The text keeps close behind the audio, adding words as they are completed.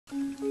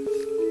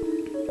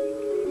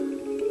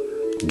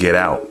Get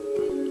Out.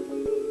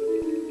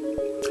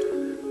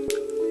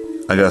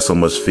 I got so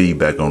much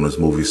feedback on this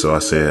movie, so I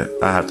said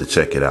I have to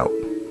check it out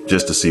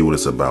just to see what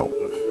it's about.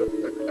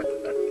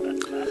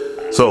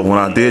 So when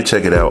I did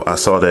check it out, I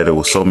saw that there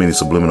was so many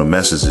subliminal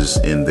messages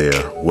in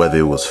there, whether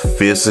it was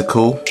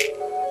physical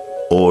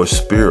or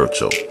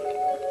spiritual.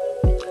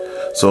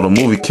 So the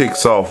movie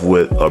kicks off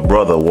with a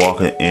brother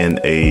walking in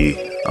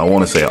I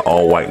want to say an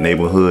all-white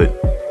neighborhood,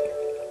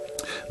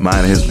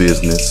 minding his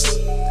business,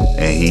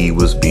 and he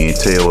was being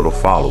tailed or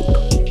followed.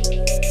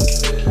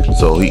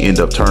 So he ended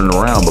up turning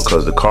around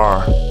because the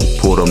car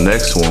pulled up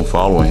next to him,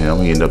 following him.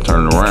 He ended up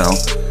turning around,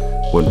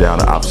 went down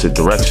the opposite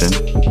direction,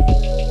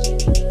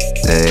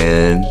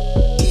 and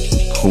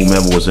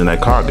whomever was in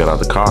that car got out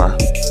the car,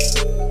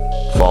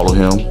 followed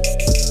him,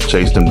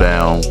 chased him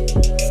down,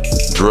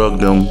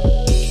 drugged him,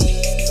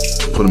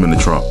 put him in the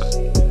trunk.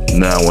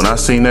 Now, when I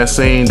seen that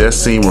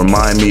scene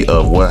reminded me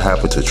of what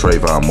happened to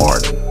Trayvon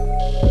Martin.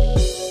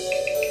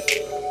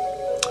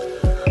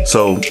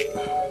 So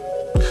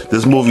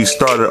this movie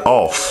started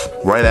off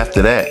right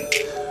after that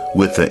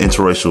with an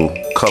interracial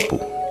couple,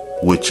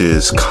 which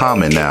is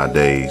common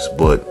nowadays,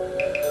 but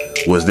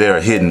was there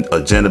a hidden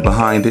agenda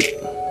behind it?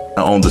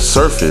 On the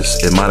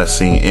surface, it might have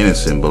seemed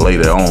innocent, but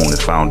later on, it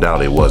found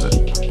out it wasn't.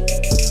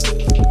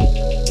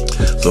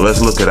 So let's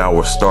look at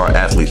our star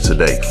athletes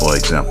today, for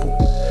example.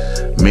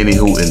 Many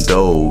who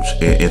indulge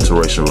in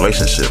interracial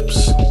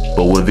relationships,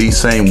 but will these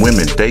same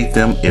women date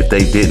them if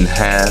they didn't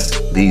have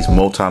these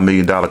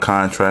multi-million-dollar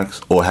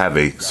contracts or have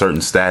a certain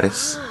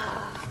status?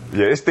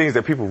 Yeah, it's things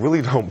that people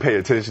really don't pay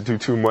attention to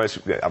too much.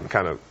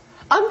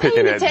 I'm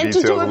paying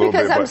attention to it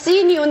because I'm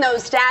seeing you in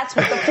those stats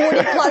with the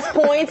 40-plus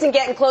points and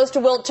getting close to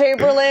Wilt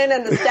Chamberlain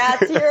and the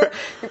stats here.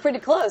 You're pretty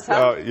close,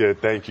 huh? Yeah,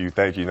 thank you.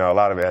 No, a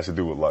lot of it has to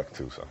do with luck,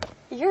 too. So.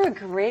 You're a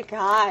great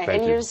guy,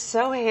 and you're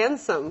so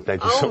handsome.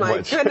 Thank you so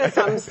much. Oh, my goodness,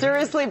 I'm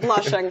seriously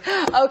blushing.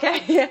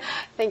 Okay,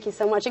 thank you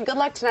so much, and good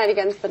luck tonight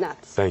against the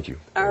Nets. Thank you.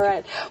 All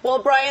right.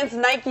 Well, Bryant's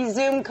Nike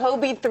Zoom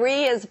Kobe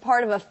 3 is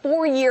part of a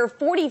 4-year,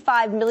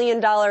 $45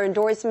 million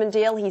endorsement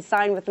deal he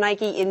signed with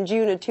Nike in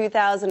June of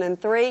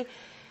 2003.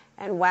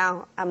 And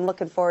wow, I'm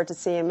looking forward to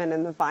seeing him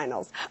in the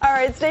finals. All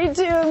right, stay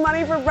tuned.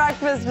 Money for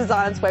Breakfast is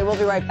on its way. We'll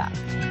be right back.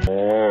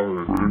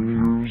 And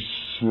you're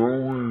so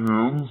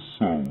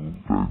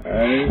handsome. Oh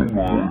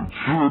my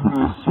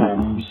goodness,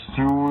 I'm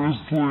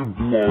seriously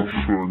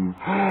blushing.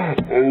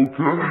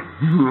 Okay.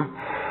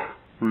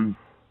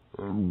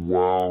 And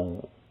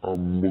wow,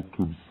 I'm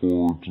looking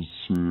forward to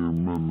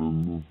seeing him in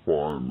the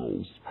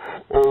finals.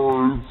 All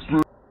right,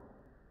 stay.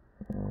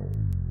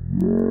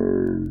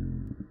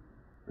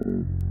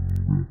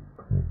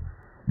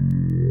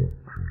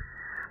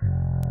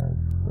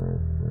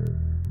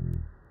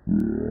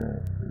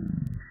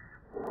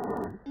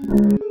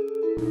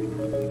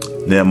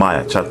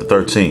 Nehemiah chapter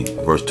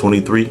 13, verse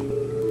 23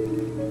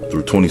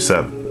 through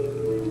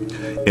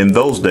 27. In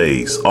those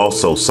days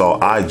also saw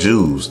I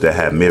Jews that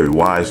had married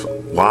wives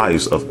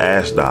of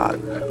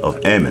Ashdod,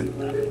 of Ammon,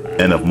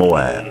 and of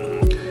Moab.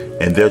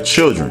 And their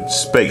children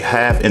spake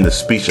half in the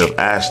speech of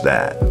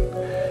Ashdod,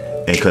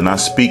 and could not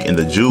speak in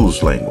the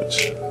Jews'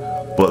 language,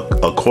 but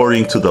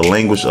according to the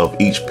language of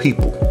each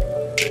people.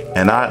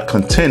 And I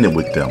contended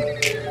with them,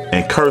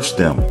 and cursed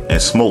them,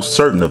 and smote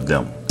certain of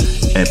them,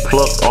 and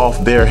plucked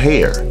off their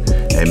hair,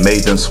 and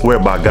made them swear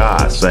by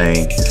God,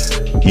 saying,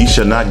 Ye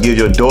shall not give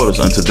your daughters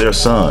unto their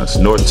sons,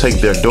 nor take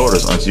their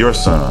daughters unto your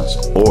sons,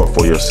 or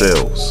for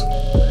yourselves.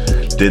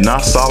 Did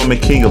not Solomon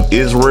king of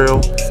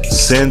Israel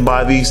sin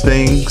by these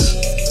things?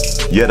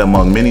 Yet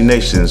among many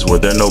nations were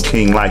there no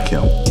king like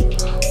him,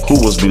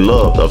 who was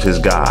beloved of his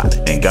God,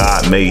 and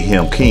God made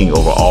him king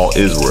over all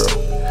Israel.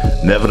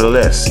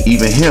 Nevertheless,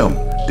 even him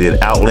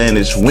did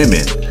outlandish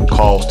women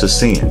cause to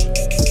sin.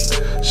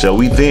 Shall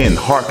we then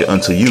hearken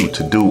unto you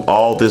to do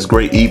all this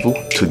great evil,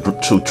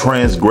 to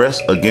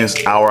transgress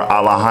against our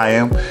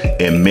Elohim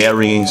in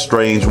marrying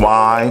strange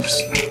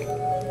wives?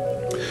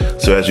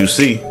 So as you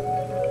see,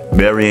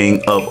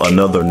 marrying of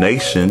another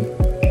nation,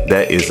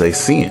 that is a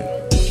sin.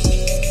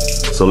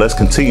 So let's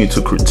continue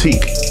to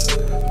critique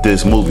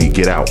this movie,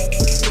 Get Out.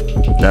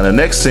 Now the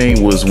next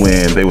scene was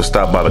when they were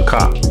stopped by the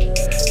cop,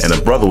 and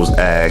a brother was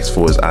asked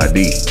for his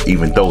ID,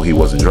 even though he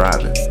wasn't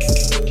driving.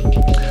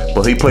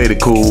 But he played it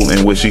cool,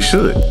 in which he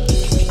should.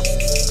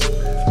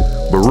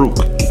 Baruch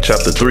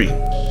chapter 3,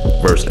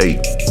 verse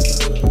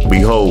 8.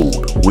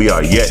 Behold, we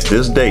are yet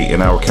this day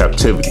in our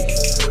captivity,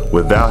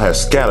 where thou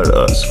hast scattered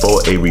us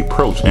for a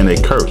reproach and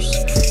a curse,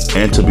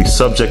 and to be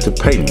subject to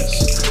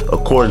payments,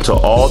 according to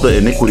all the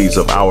iniquities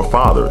of our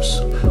fathers,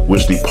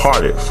 which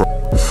departed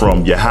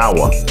from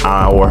Yahweh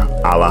our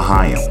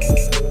Elohim.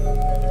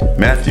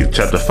 Matthew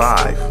chapter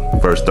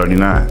 5, verse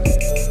 39.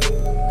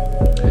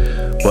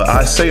 But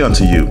I say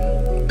unto you,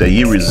 that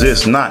ye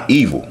resist not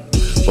evil,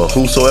 but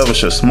whosoever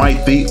shall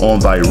smite thee on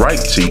thy right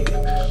cheek,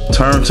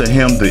 turn to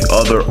him the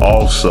other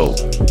also.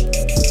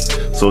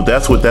 So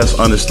that's what that's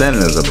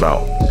understanding is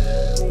about.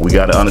 We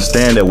got to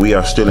understand that we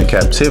are still in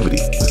captivity.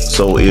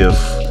 So if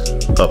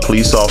a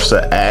police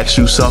officer asks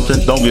you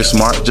something, don't get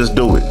smart, just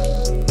do it.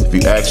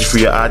 If he asks you for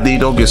your ID,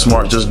 don't get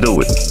smart, just do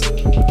it.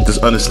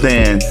 Just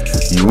understand,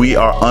 we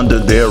are under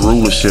their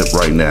rulership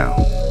right now.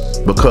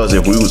 Because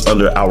if we was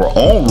under our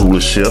own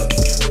rulership,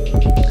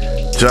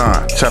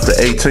 John chapter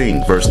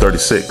 18, verse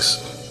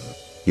 36.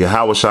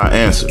 Yahushua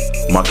answered,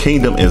 my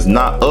kingdom is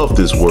not of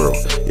this world.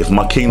 If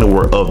my kingdom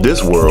were of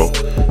this world,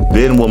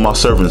 then will my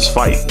servants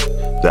fight,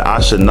 that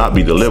I should not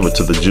be delivered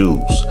to the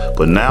Jews.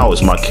 But now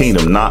is my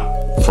kingdom not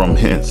from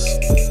hence.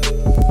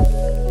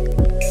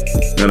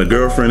 Now the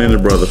girlfriend and the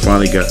brother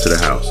finally got to the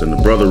house, and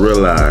the brother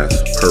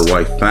realized her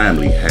white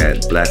family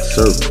had black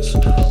servants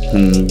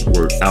whom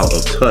were out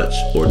of touch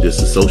or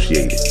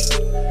disassociated.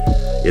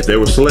 If they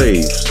were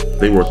slaves,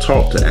 they were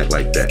taught to act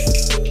like that.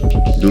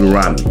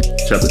 Deuteronomy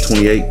chapter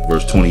 28,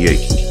 verse 28.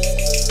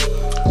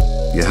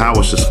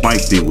 Yahweh shall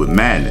smite thee with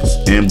madness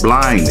and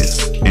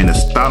blindness and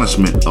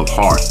astonishment of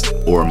heart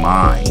or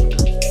mind.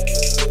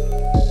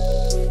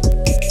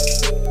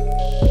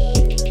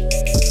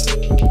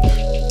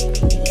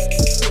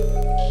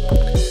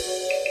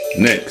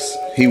 Next,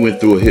 he went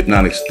through a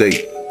hypnotic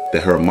state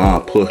that her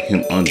mom put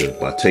him under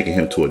by taking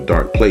him to a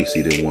dark place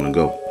he didn't want to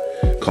go,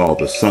 called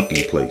the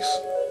sunken place.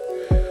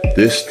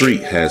 This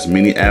street has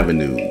many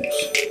avenues.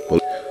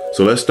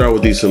 So let's start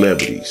with these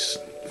celebrities.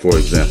 For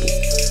example,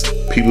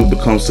 people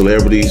become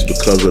celebrities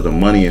because of the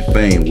money and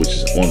fame which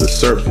is on the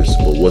surface,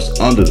 but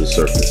what's under the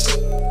surface?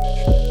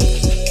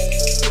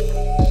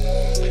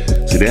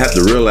 See, they have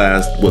to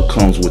realize what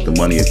comes with the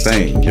money and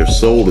fame. Your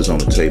soul is on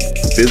the table,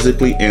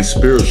 physically and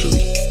spiritually,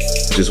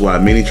 which is why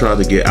many try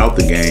to get out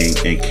the game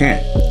and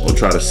can't, or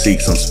try to seek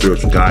some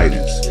spiritual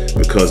guidance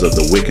because of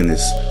the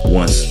wickedness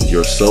once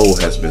your soul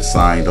has been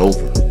signed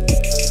over.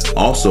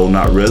 Also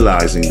not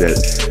realizing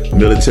that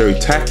military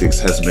tactics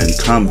has been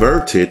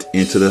converted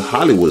into the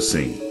Hollywood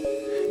scene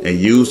and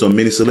used on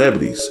many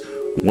celebrities.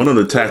 One of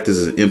the tactics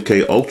is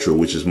MK Ultra,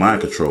 which is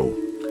mind control.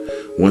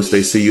 Once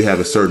they see you have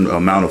a certain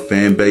amount of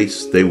fan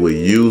base, they will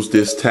use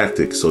this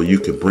tactic so you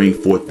can bring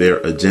forth their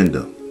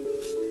agenda.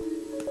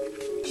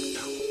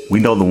 We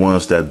know the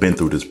ones that have been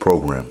through this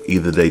program.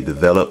 Either they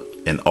develop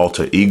an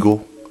alter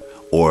ego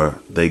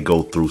or they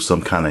go through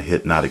some kind of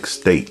hypnotic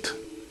state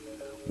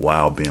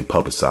while being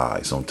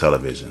publicized on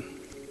television.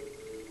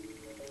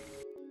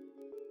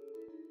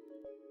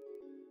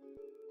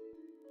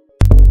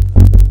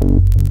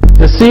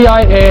 The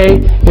CIA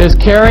is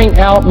carrying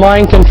out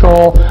mind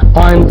control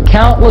on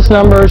countless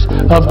numbers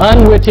of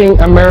unwitting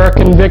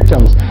American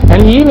victims.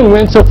 And he even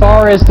went so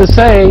far as to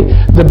say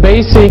the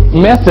basic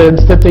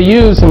methods that they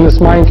use in this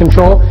mind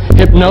control: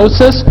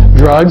 hypnosis,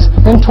 drugs,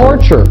 and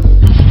torture.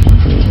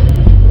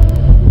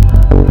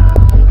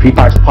 Three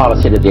parts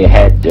policy that they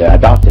had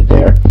adopted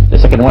there. The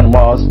second one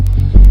was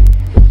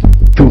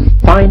to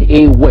find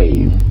a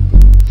way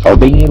of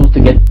being able to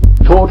get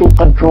total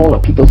control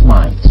of people's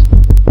minds.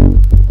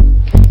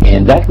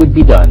 And that would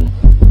be done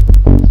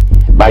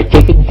by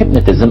taking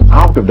hypnotism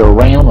out of the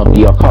realm of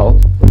the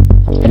occult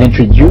and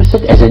introduce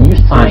it as a new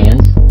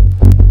science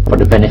for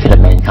the benefit of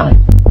mankind.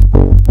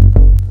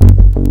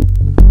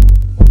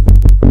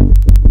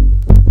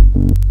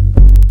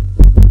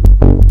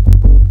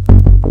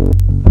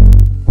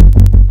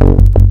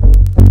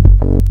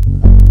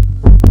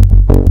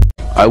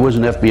 I was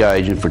an FBI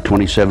agent for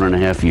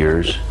 27.5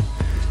 years.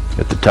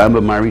 At the time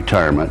of my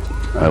retirement,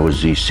 I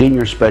was the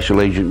senior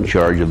special agent in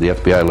charge of the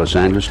FBI Los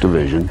Angeles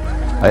Division.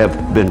 I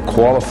have been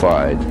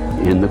qualified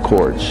in the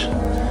courts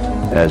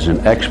as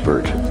an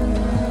expert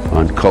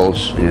on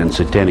cults and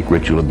satanic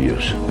ritual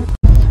abuse.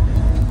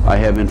 I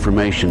have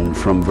information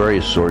from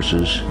various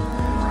sources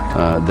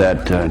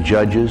that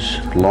judges,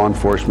 law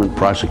enforcement,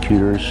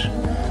 prosecutors,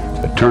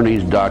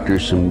 attorneys,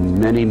 doctors, and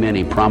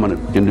many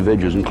prominent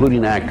individuals,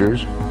 including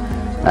actors,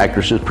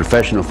 actresses,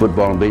 professional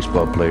football and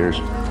baseball players,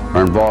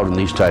 are involved in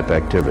these type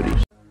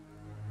activities.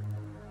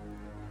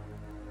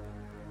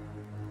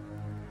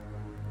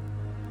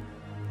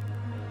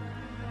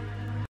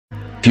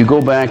 If you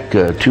go back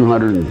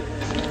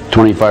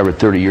 225 or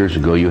 30 years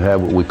ago, you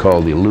have what we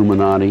call the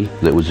Illuminati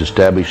that was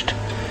established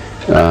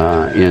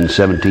in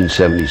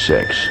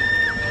 1776.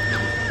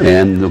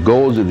 And the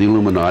goals of the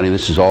Illuminati,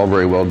 this is all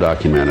very well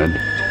documented,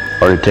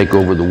 are to take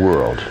over the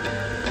world.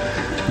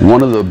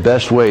 One of the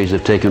best ways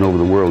of taking over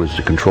the world is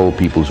to control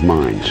people's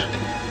minds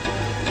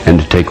and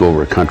to take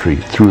over a country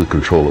through the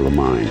control of the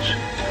minds.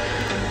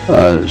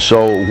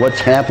 So what's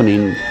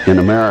happening in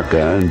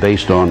America, and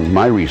based on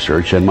my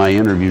research and my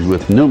interviews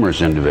with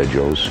numerous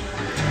individuals,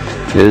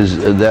 is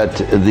that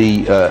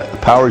the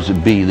powers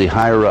that be, the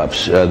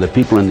higher-ups, the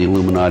people in the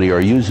Illuminati, are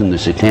using the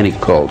satanic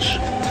cults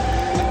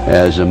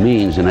as a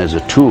means and as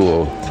a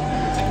tool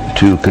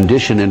to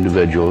condition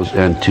individuals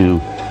and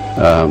to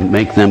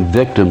make them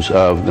victims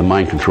of the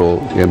mind control,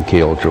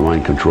 MK Ultra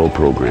mind control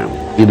program.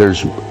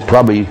 There's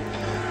probably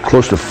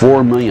close to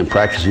 4 million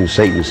practicing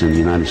Satanists in the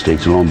United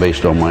States alone,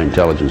 based on my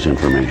intelligence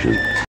information.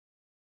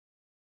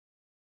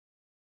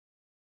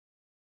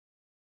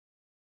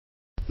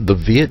 The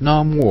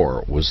Vietnam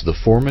War was the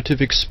formative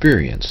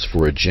experience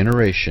for a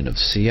generation of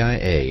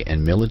CIA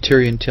and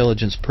military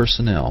intelligence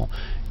personnel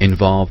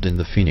involved in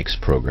the Phoenix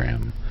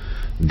program.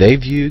 They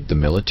viewed the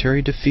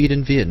military defeat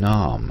in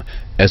Vietnam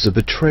as a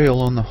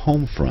betrayal on the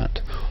home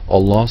front, a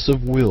loss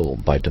of will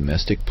by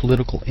domestic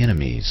political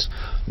enemies,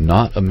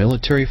 not a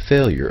military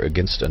failure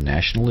against a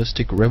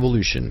nationalistic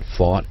revolution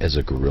fought as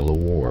a guerrilla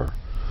war.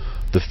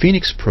 The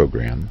Phoenix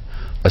program,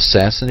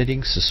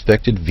 assassinating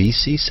suspected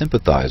VC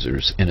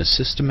sympathizers in a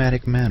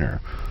systematic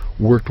manner,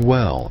 worked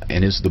well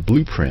and is the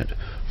blueprint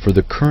for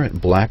the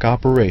current black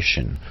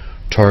operation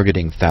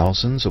targeting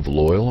thousands of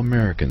loyal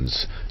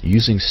Americans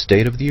using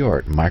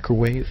state-of-the-art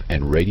microwave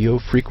and radio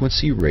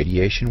frequency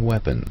radiation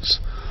weapons.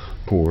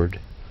 Gord,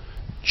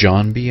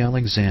 John B.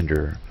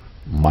 Alexander,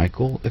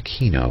 Michael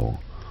Aquino,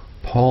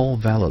 Paul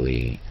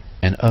Vallely,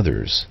 and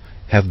others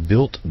have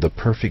built the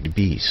perfect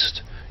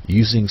beast,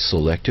 using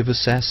selective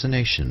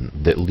assassination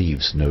that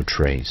leaves no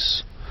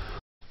trace.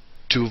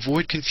 To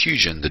avoid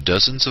confusion, the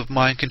dozens of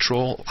mind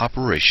control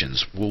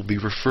operations will be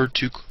referred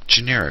to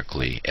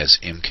generically as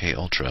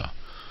MKUltra.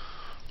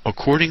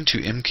 According to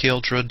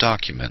MKUltra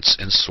documents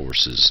and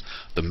sources,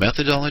 the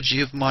methodology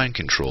of mind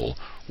control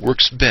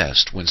works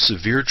best when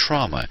severe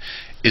trauma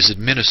is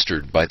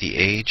administered by the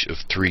age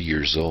of 3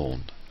 years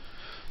old.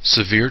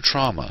 Severe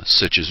trauma,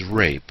 such as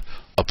rape,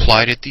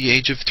 applied at the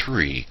age of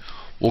 3,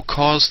 will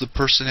cause the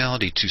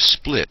personality to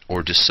split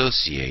or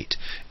dissociate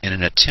in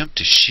an attempt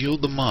to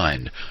shield the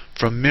mind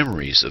from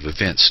memories of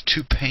events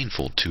too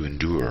painful to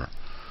endure.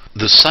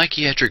 The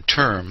psychiatric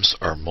terms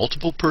are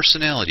multiple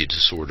personality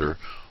disorder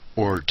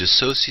or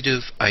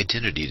dissociative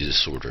identity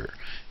disorder,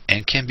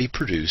 and can be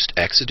produced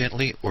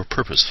accidentally or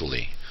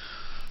purposefully.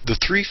 The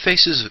Three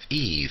Faces of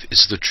Eve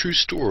is the true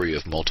story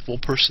of multiple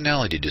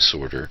personality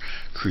disorder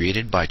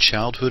created by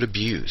childhood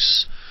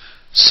abuse.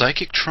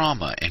 Psychic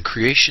trauma and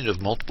creation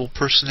of multiple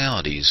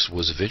personalities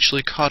was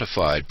eventually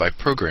codified by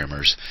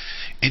programmers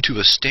into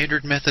a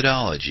standard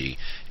methodology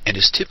and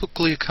is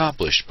typically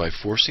accomplished by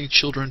forcing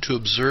children to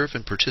observe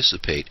and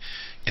participate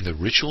in the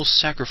ritual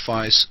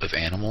sacrifice of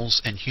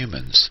animals and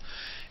humans,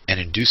 and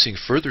inducing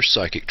further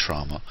psychic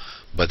trauma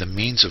by the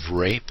means of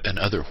rape and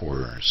other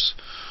horrors.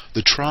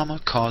 The trauma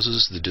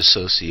causes the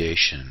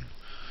dissociation.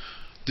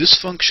 This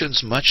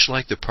functions much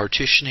like the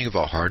partitioning of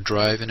a hard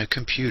drive in a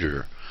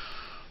computer.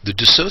 The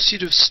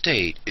dissociative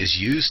state is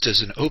used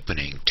as an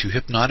opening to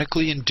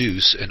hypnotically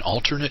induce an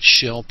alternate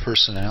shell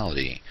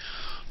personality.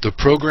 The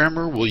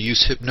programmer will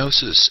use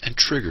hypnosis and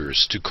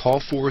triggers to call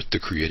forth the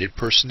created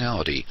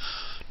personality,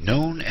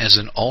 known as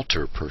an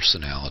alter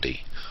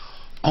personality.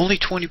 Only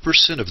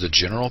 20% of the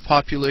general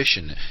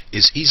population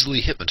is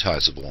easily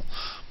hypnotizable,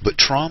 but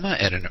trauma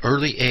at an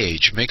early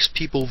age makes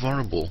people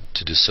vulnerable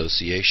to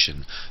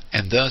dissociation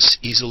and thus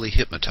easily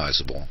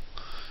hypnotizable.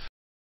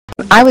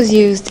 I was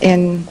used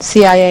in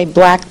CIA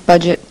black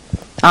budget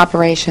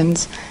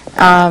operations,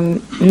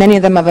 many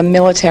of them of a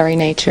military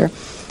nature.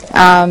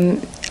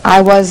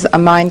 I was a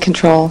mind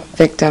control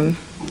victim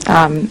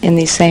in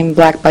these same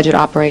black budget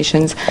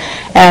operations,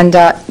 and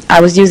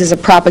I was used as a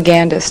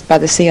propagandist by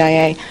the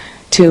CIA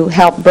to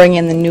help bring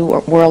in the New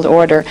World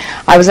Order.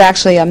 I was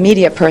actually a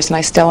media person,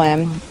 I still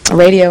am,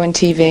 radio and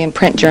TV and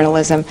print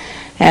journalism,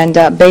 and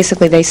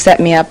basically they set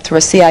me up through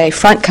a CIA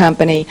front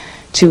company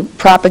to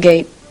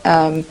propagate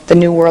the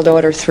New World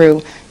Order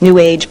through New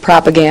Age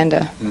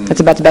propaganda. That's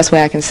about the best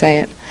way I can say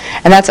it.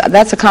 And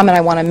that's a comment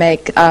I want to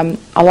make. A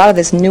lot of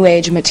this New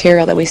Age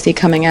material that we see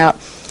coming out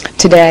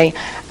today,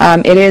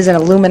 it is an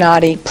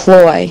Illuminati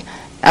ploy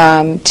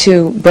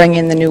to bring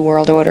in the New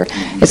World Order.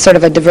 It's sort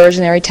of a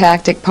diversionary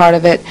tactic, part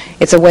of it.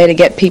 It's a way to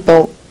get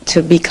people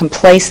to be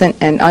complacent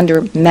and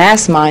under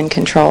mass mind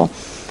control.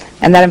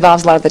 And that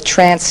involves a lot of the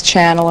trance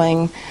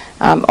channeling,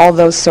 all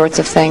those sorts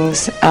of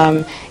things.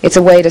 It's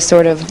a way to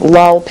sort of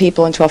lull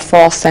people into a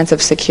false sense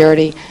of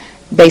security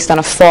based on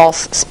a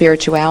false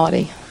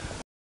spirituality.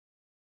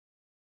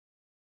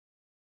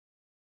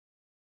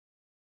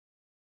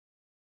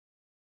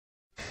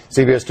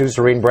 CBS 2's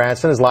Serene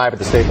Branson is live at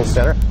the Staples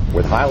Center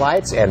with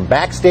highlights and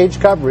backstage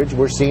coverage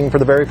we're seeing for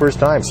the very first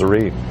time.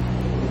 Serene.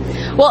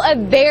 Well, a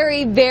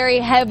very, very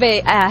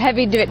heavy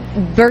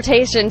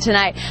rotation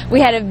tonight.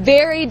 We had a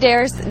very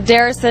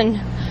Darrison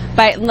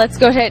fight. Let's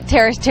go to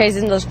Terrace Chase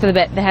and look for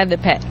the head of the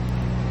pit.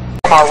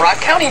 Our Rock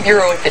County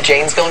Bureau at the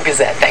Janesville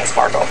Gazette. Thanks,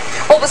 Margot.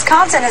 Well,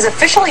 Wisconsin has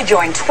officially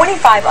joined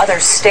 25 other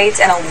states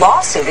in a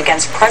lawsuit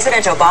against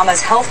President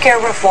Obama's health care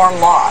reform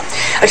law.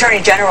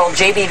 Attorney General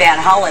J.B. Van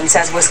Hollen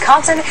says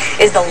Wisconsin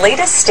is the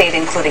latest state,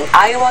 including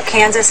Iowa,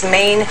 Kansas,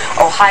 Maine,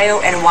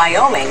 Ohio, and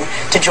Wyoming,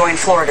 to join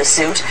Florida's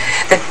suit.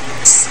 The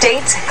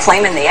states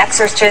claiming the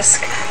Exorcist,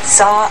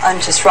 Sa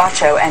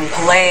Unchisracho, and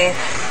Pele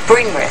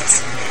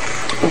Bringritz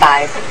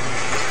by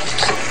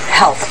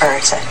health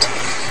urgent.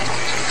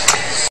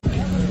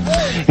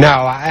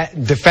 Now,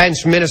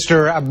 Defense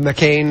Minister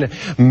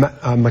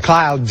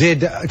McLeod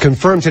did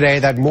confirm today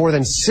that more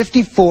than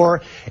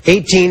 54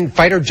 18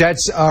 fighter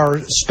jets are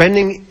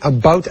spending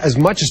about as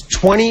much as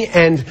 20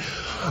 and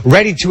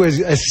ready to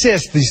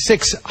assist the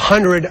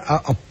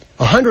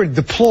 100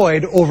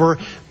 deployed over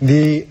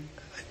the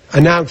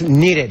amount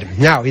needed.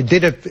 Now, it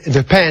did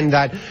depend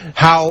on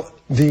how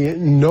the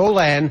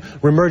NOLAN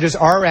remerges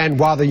RN,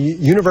 while the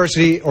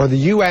university or the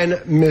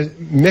UN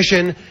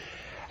mission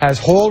as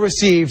Whole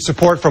received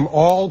support from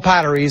all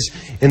batteries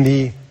in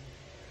the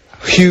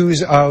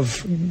hues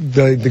of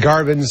the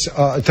Garbins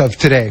of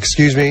today.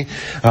 Excuse me.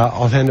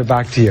 I'll hand it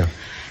back to you.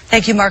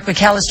 Thank you, Mark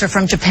McAllister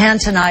from Japan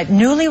tonight.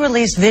 Newly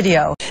released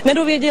video.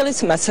 Nedověděli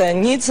jsme se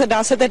nic,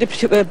 dá se tedy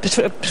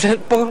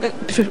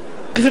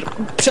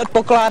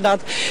předpokládat,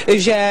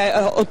 že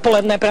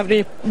odpoledne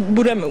pravděpodobně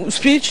budeme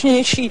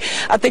úspěšnější.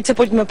 A teď se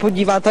pojďme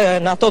podívat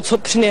na to, co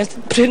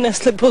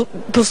přinesly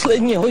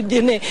poslední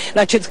hodiny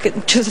na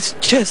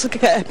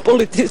české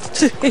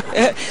politické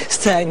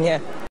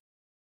scéně.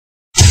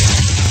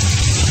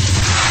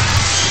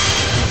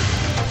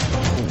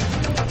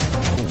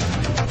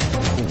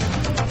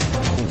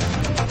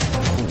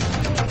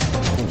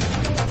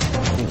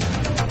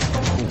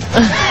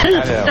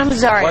 I'm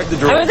sorry. I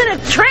was in a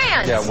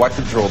trance. Yeah, wipe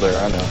the drool there.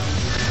 I know.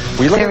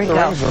 Were you looking at the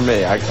rings or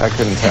me? I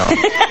couldn't tell.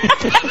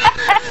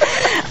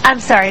 I'm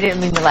sorry. I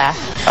didn't mean to laugh.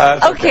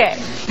 Okay.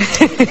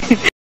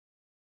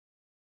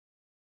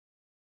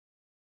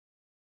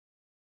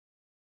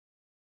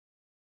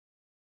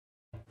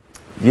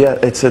 Yeah,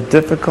 it's a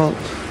difficult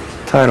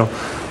title.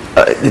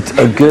 It's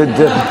a good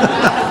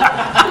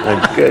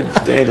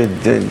day to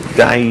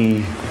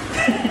die.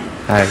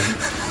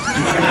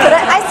 But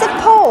I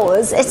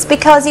suppose it's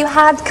because you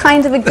had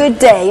kind of a good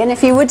day, and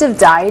if you would have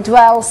died,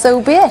 well,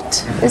 so be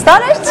it. Is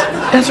that it?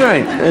 That's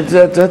right.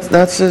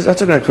 That's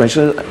a good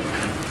explanation.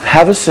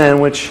 Have a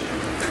sandwich,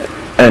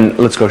 and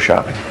let's go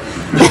shopping.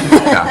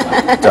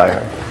 Yeah. Die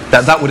Hard.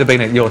 That would have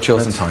been your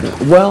chosen title.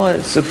 Well,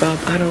 it's about,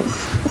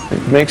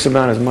 it makes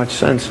about as much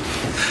sense.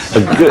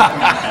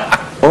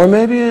 Or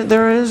maybe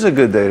there is a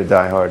good day to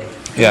die hard.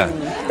 Yeah.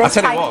 I'll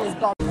tell you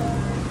what.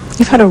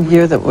 You've had a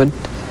year that would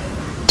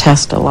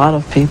test a lot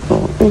of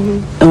people.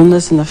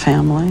 Illness in the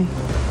family.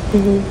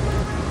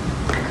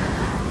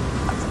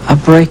 A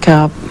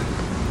breakup.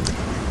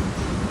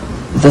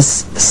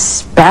 This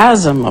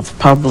spasm of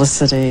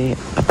publicity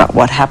about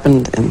what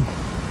happened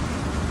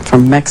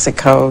from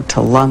Mexico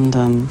to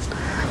London.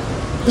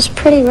 It was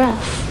pretty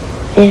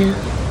rough. Yeah.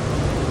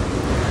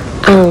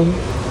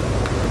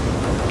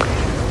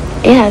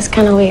 Yeah, it's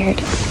kind of weird.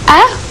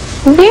 Ah,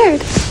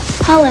 weird.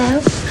 Hello.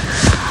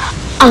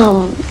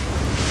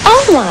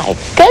 Oh my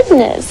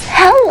goodness.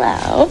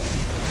 Hello.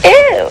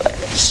 Ew.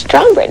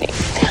 Strong Brittany.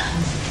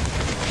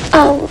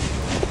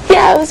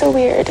 Yeah, it was a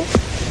weird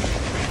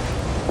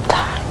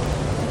time.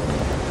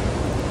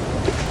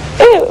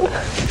 Ew.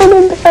 I'm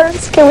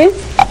embarrassed. Can we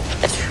stop?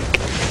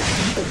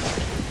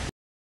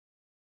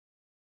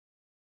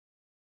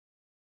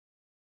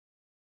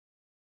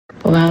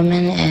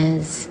 Roman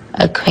is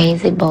a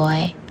crazy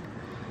boy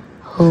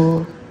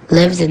who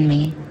lives in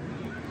me,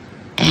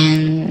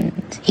 and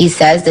he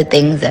says the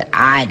things that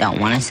I don't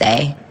want to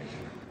say.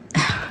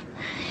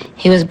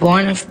 He was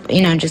born,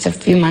 just a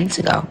few months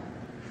ago.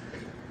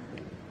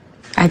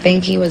 I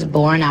think he was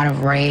born out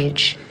of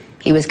rage.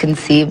 He was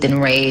conceived in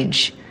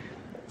rage,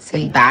 so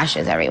he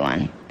bashes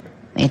everyone.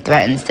 He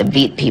threatens to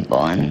beat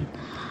people, and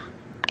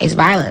he's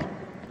violent.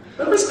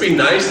 That must be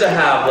nice to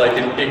have like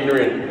an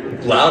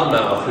ignorant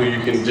loudmouth who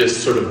you can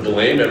just sort of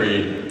blame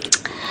every...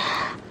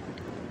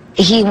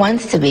 He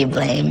wants to be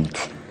blamed.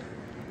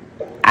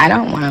 I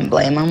don't want to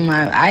blame him.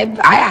 I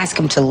ask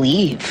him to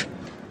leave,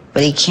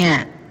 but he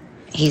can't.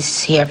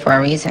 He's here for a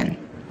reason.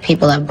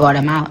 People have brought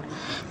him out.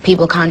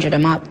 People conjured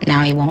him up.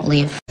 Now he won't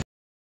leave.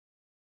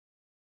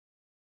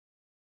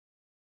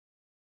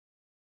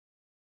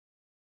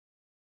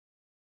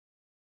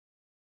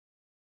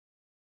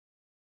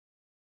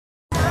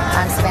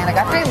 I'm Savannah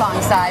Guthrie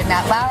alongside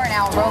Matt Lauer and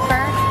Al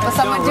Roker. Will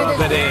someone do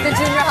the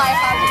junior high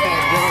hug dance?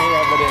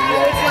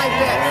 It's like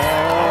this.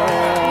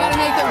 You gotta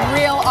make it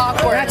real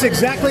awkward. That's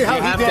exactly how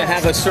you have to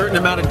have a certain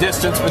amount of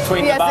distance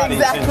between the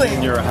bodies in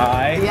junior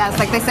high. Yes,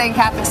 like they say in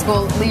Catholic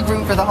school, leave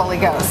room for the Holy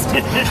Ghost.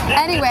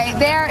 Anyway,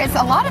 there is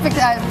a lot of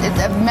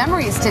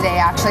memories today,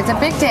 actually. It's a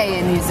big day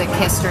in music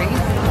history.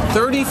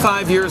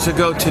 35 years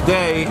ago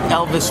today,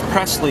 Elvis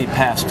Presley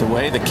passed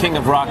away, the king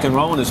of rock and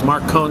roll. And as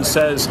Mark Cohn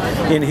says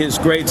in his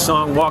great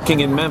song, Walking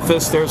in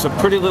Memphis, there's a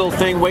pretty little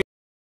thing waiting.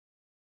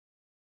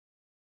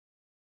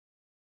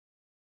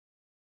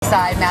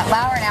 Matt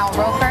Lauer and Al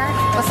Roker.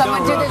 Will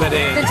someone do the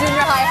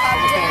junior high hug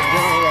dance?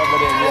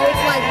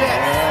 It's like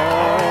this.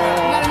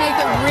 You gotta make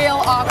it real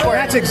awkward.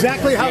 That's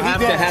exactly how you have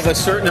to have a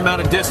certain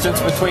amount of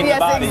distance between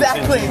the bodies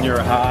in junior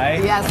high.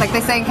 Yes, like they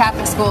say in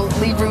Catholic school,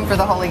 leave room for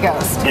the Holy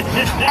Ghost.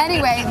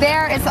 Anyway,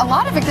 there is a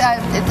lot of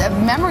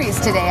memories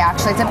today,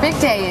 actually. It's a big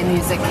day in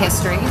music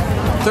history.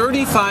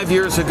 35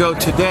 years ago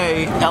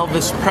today,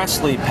 Elvis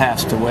Presley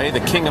passed away, the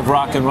king of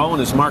rock and roll.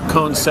 And as Mark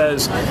Cohn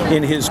says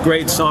in his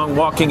great song,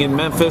 Walking in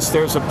Memphis,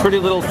 there's a pretty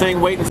little thing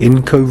waiting.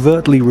 In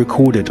covertly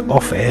recorded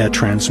off-air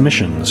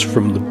transmissions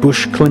from the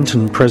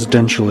Bush-Clinton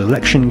presidential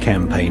election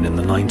campaign in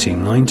the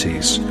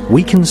 1990s,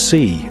 we can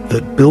see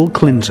that Bill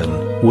Clinton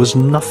was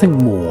nothing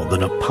more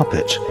than a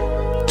puppet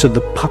to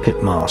the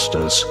puppet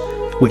masters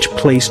which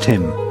placed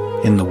him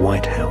in the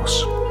White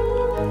House.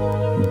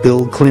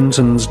 Bill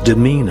Clinton's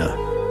demeanor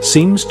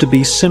seems to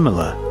be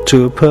similar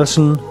to a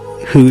person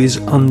who is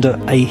under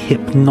a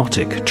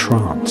hypnotic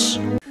trance.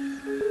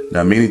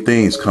 Now, many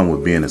things come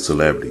with being a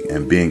celebrity,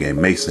 and being a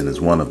Mason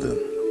is one of them.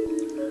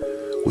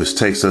 Which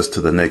takes us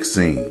to the next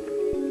scene.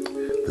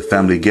 The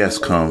family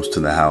guest comes to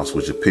the house,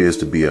 which appears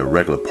to be a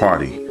regular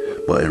party,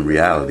 but in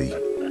reality,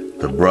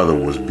 the brother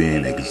was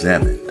being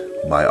examined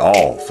by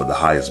all for the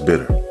highest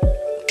bidder.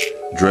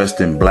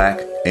 Dressed in black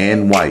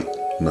and white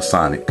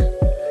Masonic,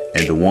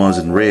 and the ones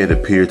in red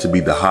appear to be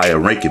the higher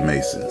ranking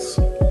Masons.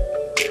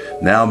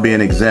 Now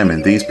being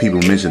examined, these people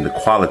mention the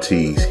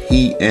qualities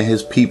he and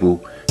his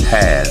people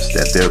has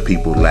that their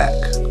people lack.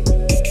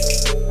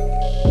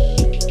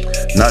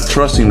 Not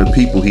trusting the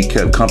people he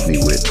kept company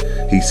with,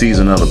 he sees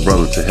another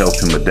brother to help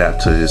him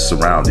adapt to his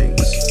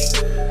surroundings.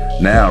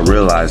 Now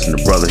realizing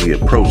the brother he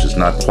approached is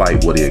not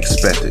quite what he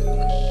expected.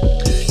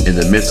 In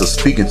the midst of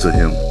speaking to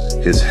him,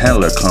 his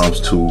handler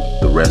comes to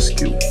the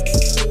rescue.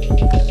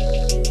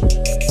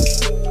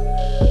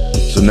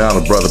 So now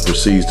the brother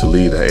proceeds to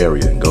leave the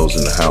area and goes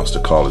in the house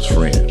to call his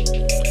friend.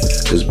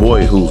 His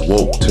boy, who's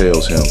woke,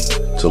 tells him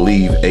to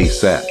leave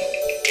ASAP.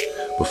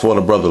 Before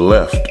the brother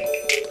left,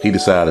 he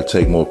decided to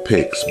take more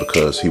pics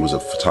because he was a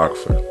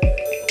photographer.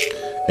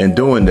 In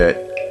doing that,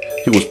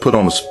 he was put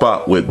on the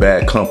spot with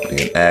bad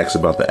company and asked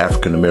about the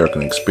African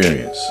American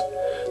experience.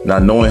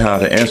 Not knowing how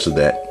to answer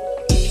that,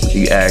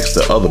 he asked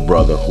the other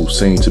brother, who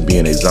seemed to be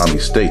in a zombie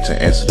state,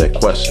 to answer that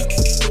question.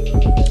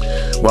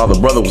 While the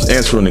brother was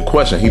answering the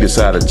question, he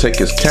decided to take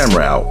his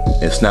camera out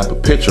and snap a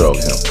picture of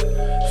him.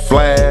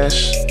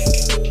 Flash.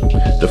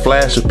 The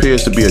flash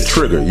appears to be a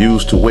trigger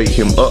used to wake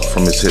him up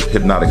from his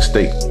hypnotic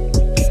state.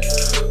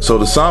 So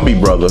the zombie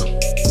brother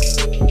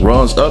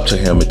runs up to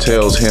him and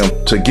tells him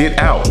to get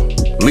out,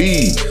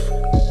 leave.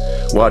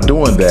 While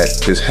doing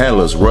that, his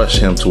handlers rush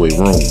him to a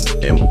room,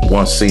 and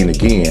once seen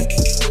again,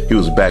 he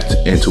was back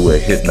into a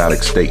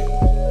hypnotic state.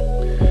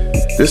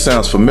 This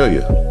sounds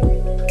familiar.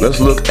 Let's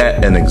look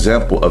at an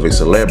example of a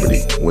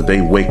celebrity when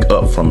they wake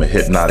up from a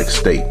hypnotic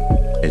state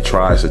and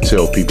tries to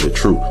tell people the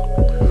truth.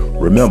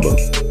 Remember,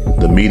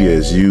 the media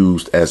is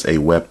used as a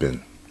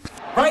weapon.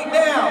 Right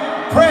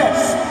now,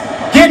 press,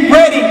 get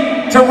ready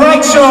to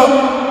write your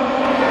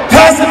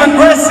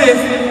passive-aggressive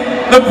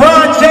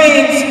LeBron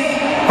James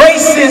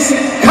racist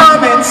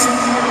comments,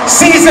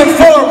 season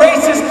 4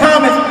 racist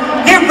comments.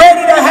 Get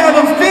ready to have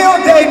a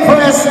field day,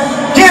 press.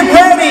 Get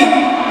ready,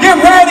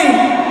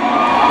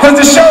 because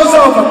the show's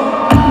over.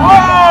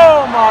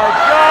 Oh my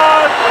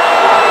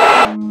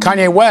God!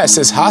 Kanye West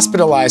is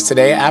hospitalized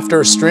today after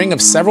a string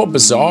of several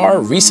bizarre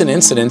recent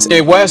incidents.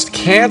 Kanye West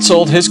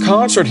canceled his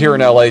concert here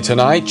in LA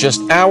tonight,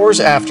 just hours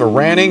after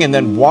ranting and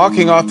then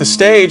walking off the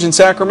stage in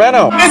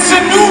Sacramento. It's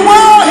a new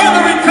world,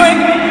 Hillary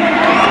Clinton.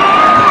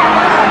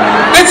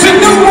 It's a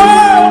new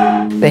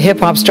world. The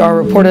hip-hop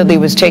star reportedly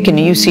was taken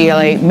to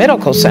UCLA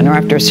Medical Center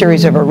after a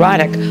series of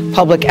erratic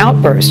public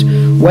outbursts.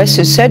 West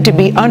is said to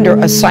be under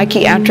a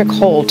psychiatric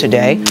hold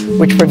today,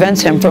 which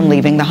prevents him from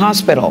leaving the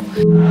hospital.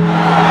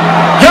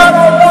 Y'all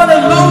don't want to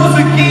lose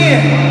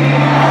again.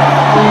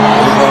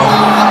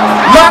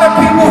 A lot of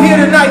people here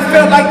tonight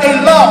felt like they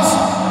lost.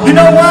 You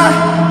know why?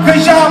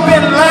 Because y'all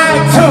been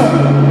lied to.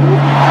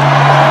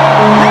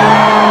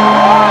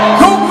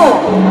 Google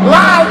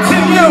lied to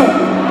you.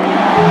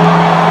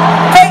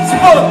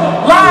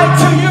 Facebook lied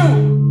to you.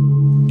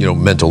 You know,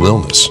 mental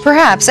illness.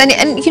 Perhaps.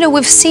 And you know,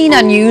 we've seen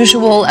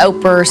unusual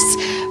outbursts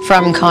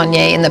from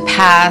Kanye in the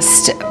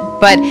past,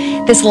 but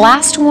this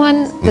last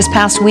one, this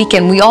past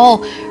weekend, we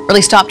all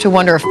really stopped to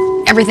wonder if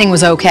everything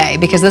was okay,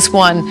 because this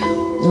one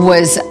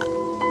was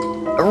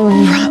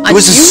It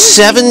was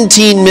a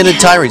 17-minute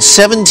tirade,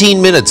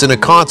 17 minutes in a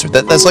concert.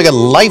 That's like a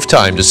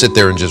lifetime to sit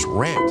there and just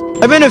rant.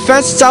 I've been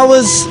offended since I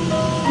was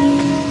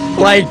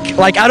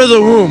like out of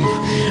the womb.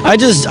 I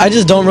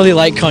just don't really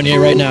like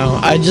Kanye right now.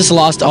 I just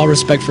lost all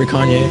respect for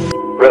Kanye.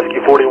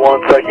 Rescue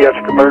 41,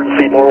 psychiatric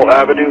emergency, Laurel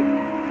Avenue.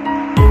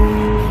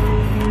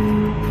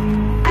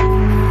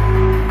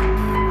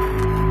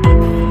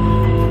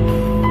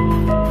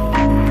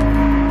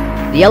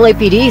 The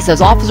LAPD says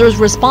officers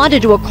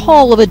responded to a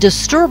call of a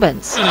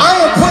disturbance. I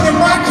am putting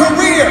my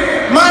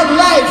career, my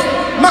life,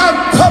 my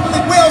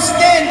public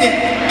well-standing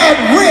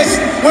at risk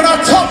when I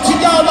talk to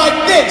y'all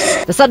like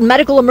this. The sudden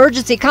medical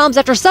emergency comes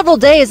after several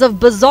days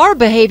of bizarre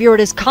behavior at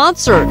his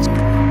concerts.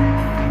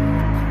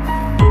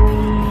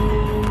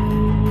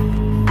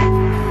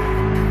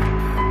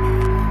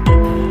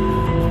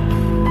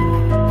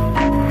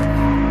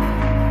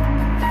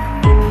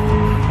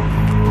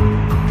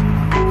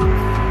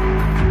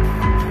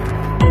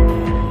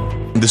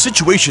 The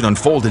situation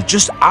unfolded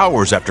just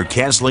hours after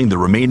canceling the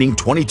remaining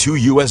 22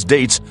 U.S.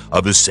 dates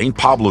of his St.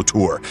 Pablo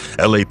tour.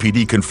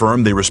 LAPD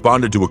confirmed they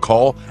responded to a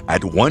call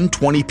at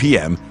 1:20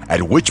 p.m.,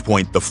 at which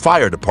point the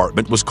fire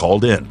department was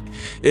called in.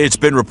 It's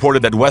been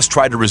reported that West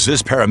tried to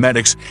resist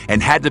paramedics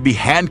and had to be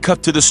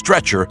handcuffed to the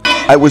stretcher.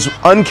 It was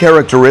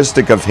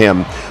uncharacteristic of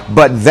him,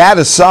 but that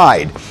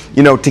aside,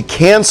 you know, to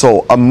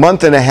cancel a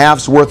month and a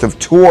half's worth of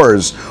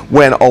tours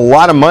when a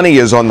lot of money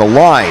is on the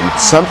line,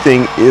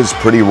 something is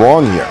pretty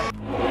wrong here.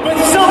 But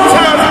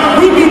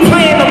sometimes we be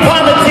playing the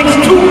politics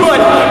too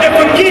much and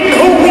forgetting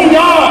who we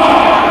are.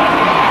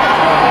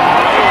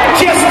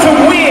 Just to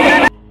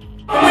win.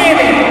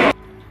 Winning.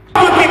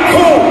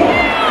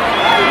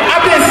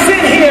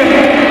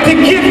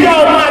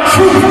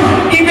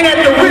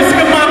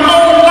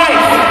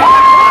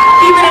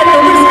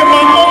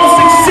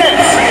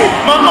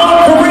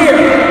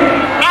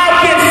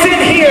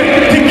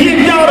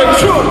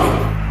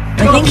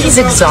 He's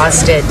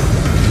exhausted,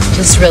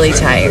 just really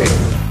tired.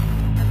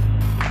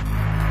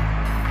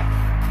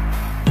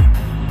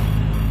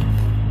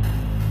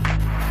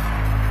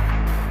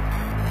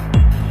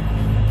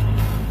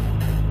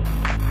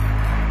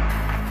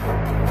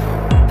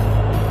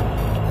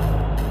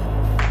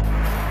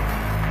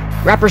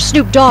 Rapper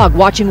Snoop Dogg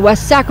watching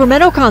West's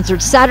Sacramento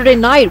concert Saturday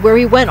night, where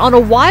he went on a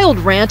wild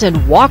rant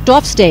and walked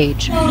off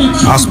stage.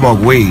 I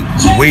smoke weed.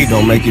 Weed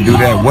don't make you do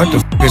that. What the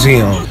f is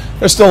he on?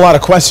 There's still a lot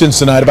of questions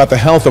tonight about the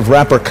health of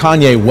rapper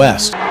Kanye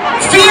West.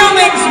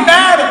 Feelings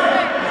matter.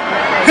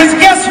 Because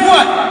guess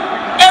what?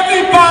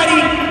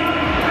 Everybody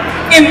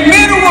in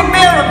middle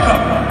America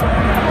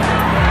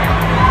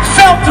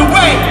felt the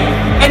way.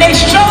 And they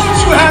showed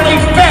you how they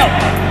felt.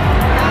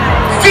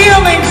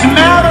 Feelings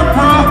matter,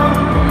 bro.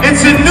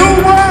 It's a new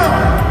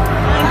world.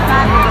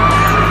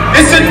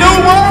 It's a new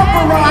world,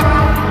 Barack.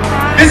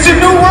 It's a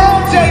new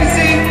world, Jay-Z.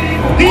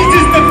 These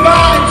is the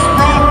vibes,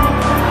 bro.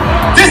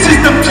 This is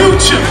the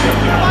future.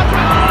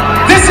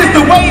 This is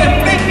the way of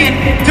thinking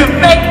to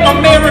make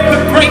America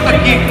great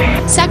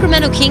again.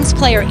 Sacramento Kings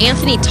player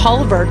Anthony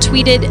Tolliver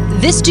tweeted,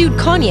 "This dude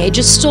Kanye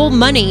just stole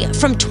money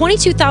from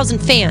 22,000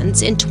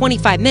 fans in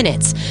 25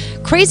 minutes.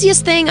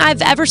 Craziest thing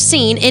I've ever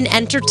seen in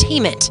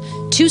entertainment.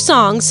 2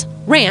 songs,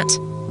 rant,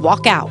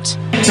 walk out."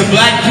 To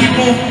black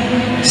people,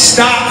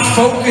 stop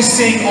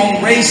focusing on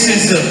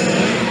racism.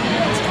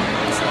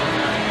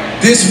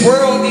 This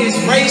world is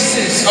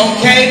racist,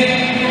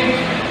 okay?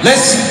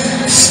 Let's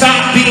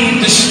stop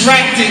being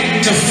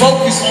distracted to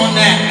focus on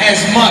that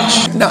as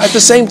much. Now, at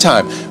the same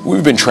time,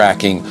 we've been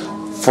tracking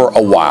for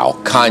a while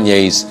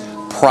Kanye's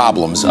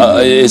problems.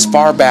 As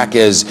far back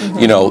as,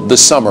 you know, the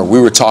summer,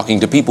 we were talking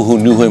to people who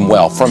knew him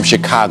well from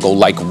Chicago,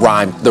 like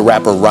the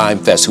rapper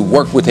Rhymefest, who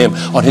worked with him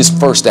on his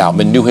first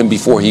album and knew him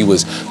before he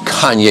was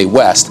Kanye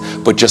West,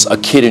 but just a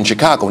kid in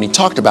Chicago. And he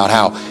talked about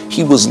how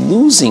he was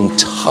losing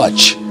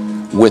touch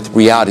with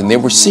reality, and they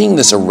were seeing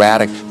this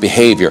erratic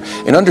behavior.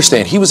 And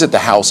understand, he was at the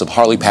house of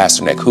Harley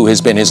Pasternak, who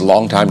has been his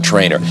longtime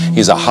trainer.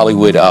 He's a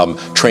Hollywood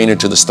trainer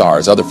to the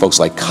stars. Other folks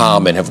like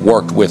Common have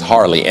worked with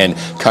Harley, and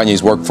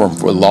Kanye's worked for him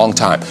for a long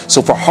time.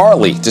 So for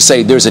Harley to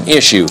say there's an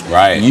issue,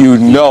 right, you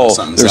know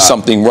there's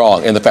something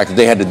wrong. And the fact that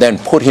they had to then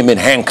put him in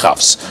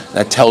handcuffs,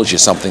 that tells you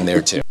something there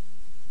too.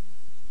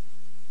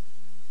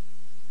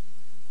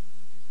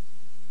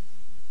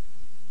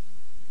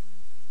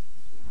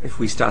 If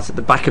we start at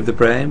the back of the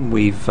brain,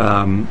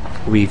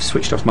 we've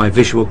switched off my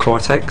visual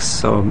cortex,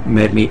 so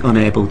made me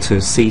unable to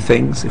see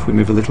things. If we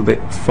move a little bit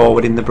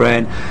forward in the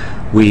brain,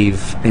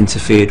 we've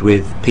interfered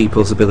with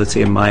people's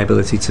ability and my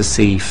ability to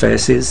see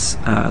faces.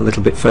 A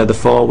little bit further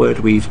forward,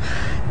 we've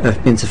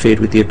interfered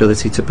with the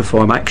ability to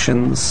perform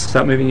actions.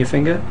 Start moving your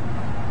finger.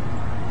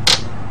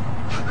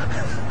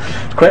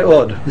 It's quite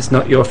odd. It's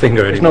not your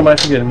finger anymore. It's not my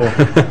finger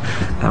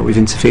anymore. We've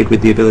interfered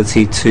with the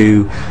ability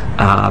to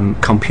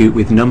compute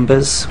with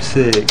numbers.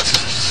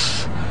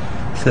 6,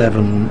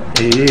 7,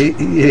 8.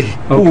 Okay.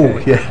 Oh,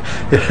 yeah.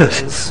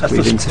 Yes.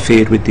 We've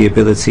interfered with the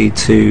ability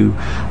to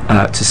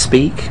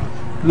speak.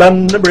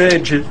 London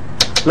bridges,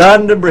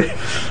 London bridge,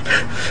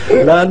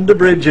 London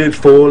bridges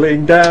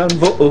falling down.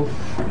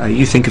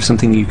 You think of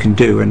something you can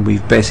do, and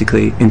we've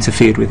basically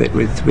interfered with it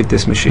with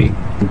this machine.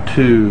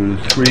 2,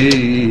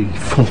 3,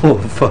 4,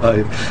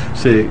 5,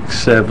 6,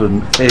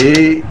 7,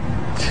 8,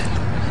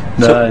 9.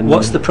 So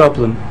what's the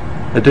problem?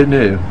 I don't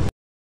know.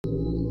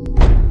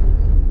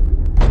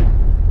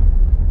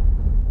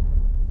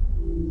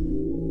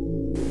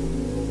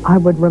 I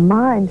would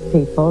remind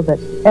people that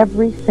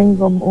every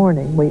single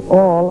morning we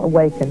all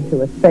awaken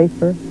to a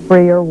safer,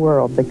 freer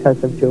world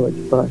because of George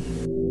Bush.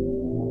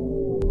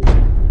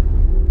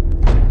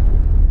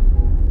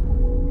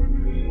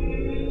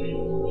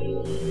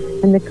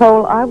 And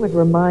Nicole, I would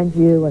remind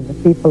you and the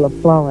people of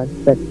Florence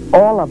that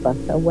all of us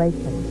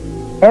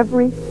awaken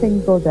every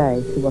single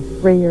day to a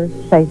freer,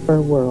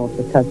 safer world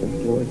because of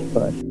George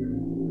Bush.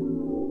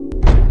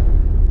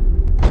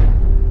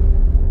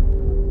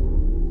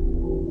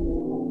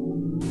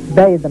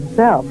 They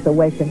themselves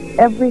awaken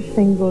every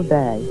single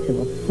day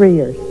to a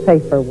freer,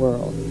 safer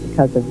world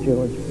because of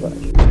George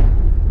Bush.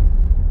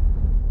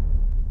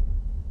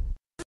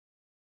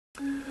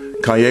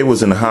 Kanye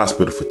was in the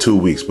hospital for 2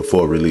 weeks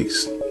before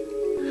release.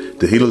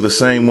 Did he look the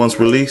same once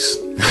released?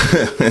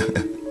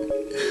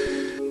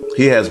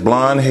 He has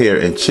blonde hair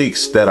and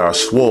cheeks that are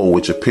swole,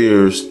 which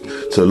appears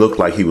to look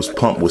like he was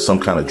pumped with some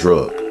kind of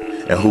drug.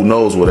 And who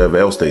knows whatever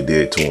else they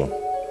did to him.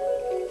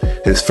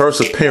 His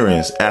first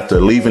appearance after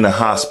leaving the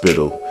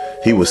hospital,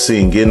 he was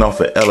seen getting off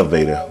an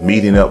elevator,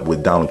 meeting up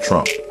with Donald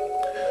Trump.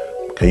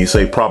 Can you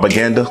say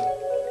propaganda?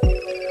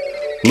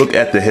 Look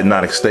at the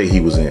hypnotic state he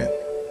was in.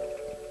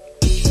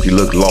 He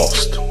looked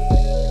lost.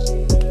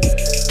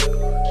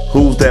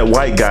 Who's that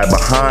white guy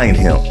behind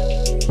him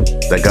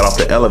that got off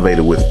the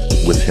elevator with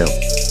him?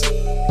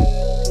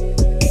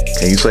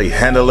 Can you say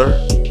handler?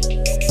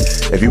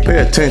 If you pay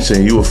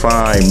attention, you will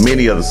find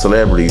many of the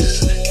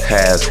celebrities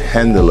has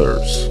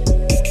handlers.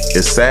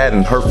 It's sad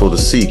and hurtful to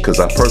see because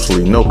I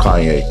personally know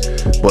Kanye,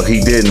 but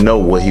he didn't know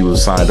what he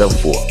was signed up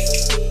for.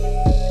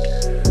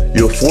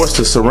 You're forced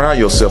to surround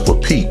yourself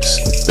with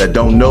peeps that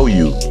don't know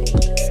you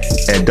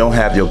and don't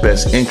have your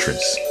best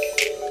interests.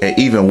 And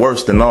even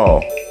worse than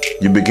all,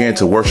 you begin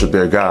to worship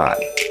their God,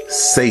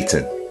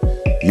 Satan.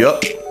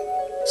 Yup,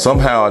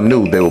 somehow I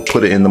knew they would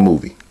put it in the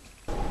movie.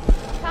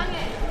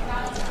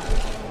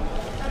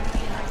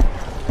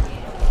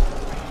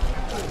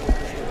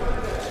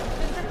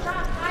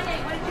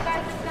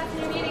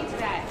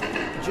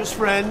 Just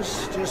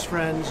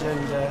friends, and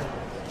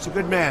he's a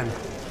good man.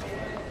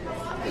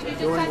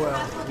 Doing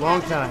well.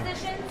 Long time.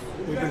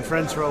 We've been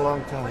friends for a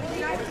long time.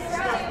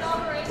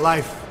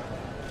 Life.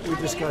 We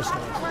discussed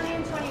life. Money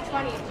in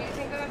 2020. Do you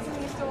think that's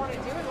something you still want to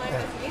do in life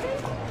as meeting?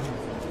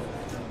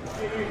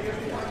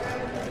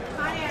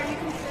 Kanye, are you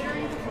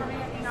considering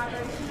performing at the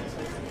inauguration?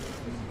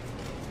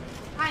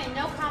 Kanye,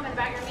 no comment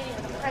about your meeting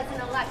with the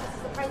president-elect. This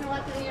is the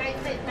president-elect of the United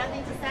States.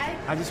 Nothing to say?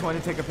 I just want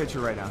to take a picture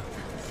right now.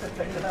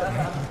 Do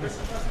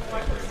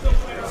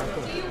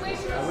you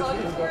wish you were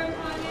voting for him,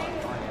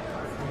 Kanye?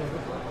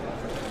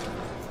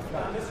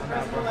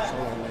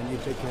 You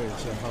take care of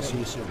yourself. I'll see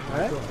you soon. All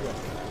right?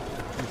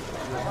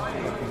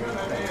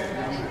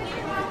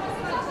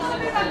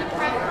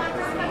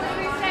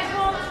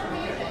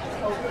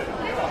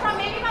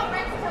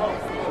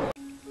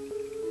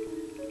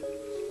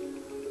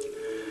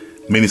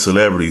 Many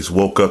celebrities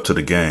woke up to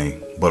the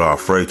game, but are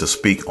afraid to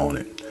speak on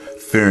it,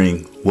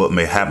 fearing what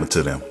may happen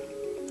to them.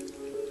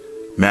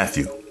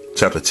 Matthew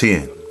chapter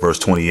 10, verse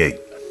 28.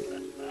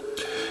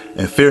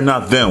 And fear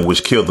not them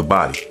which kill the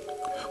body,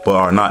 but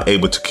are not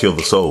able to kill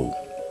the soul,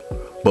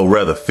 but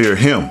rather fear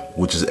him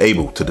which is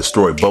able to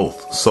destroy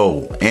both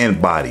soul and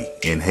body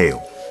in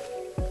hell.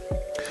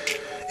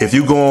 If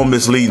you go on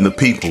misleading the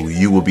people,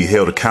 you will be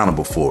held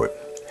accountable for it,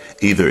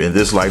 either in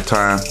this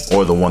lifetime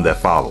or the one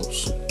that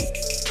follows.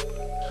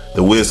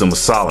 The Wisdom of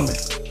Solomon,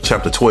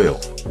 chapter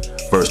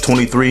 12, verse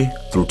 23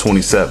 through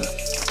 27.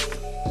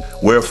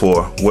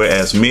 Wherefore,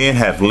 whereas men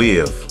have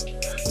lived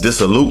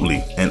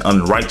dissolutely and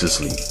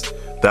unrighteously,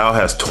 thou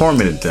hast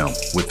tormented them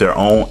with their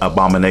own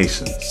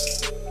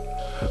abominations.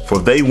 For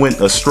they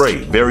went astray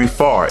very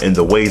far in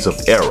the ways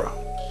of error,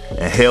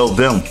 and held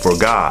them for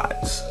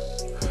gods,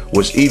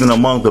 which even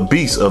among the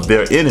beasts of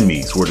their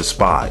enemies were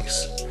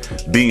despised,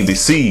 being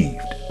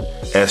deceived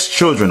as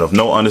children of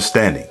no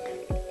understanding.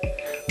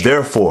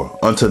 Therefore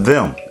unto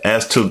them,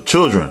 as to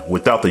children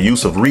without the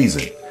use of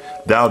reason,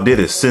 thou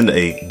didst send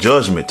a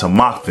judgment to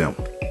mock them.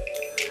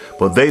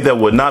 But they that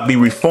would not be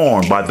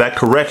reformed by that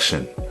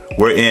correction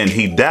wherein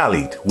he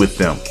dallied with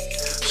them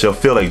shall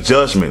feel a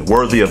judgment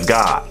worthy of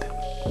God.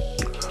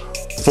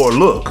 For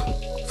look,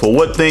 for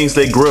what things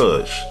they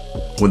grudged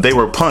when they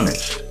were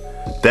punished,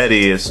 that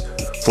is,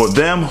 for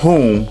them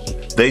whom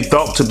they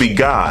thought to be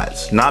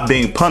gods, not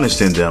being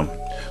punished in them,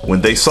 when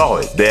they saw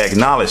it, they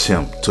acknowledged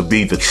him to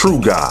be the true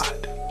God,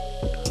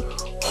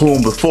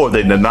 whom before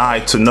they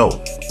denied to know,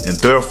 and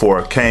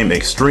therefore came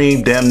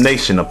extreme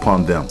damnation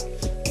upon them.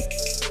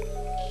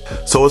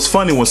 So it's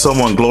funny when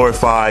someone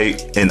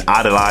glorifies and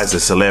idolizes a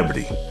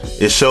celebrity.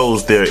 It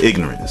shows their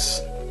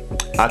ignorance.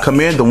 I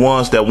commend the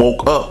ones that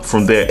woke up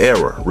from their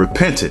error,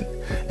 repented,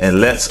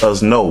 and lets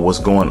us know what's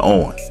going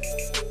on.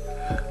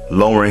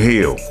 Lauryn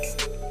Hill,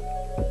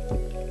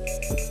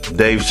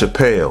 Dave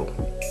Chappelle,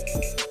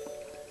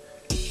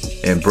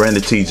 and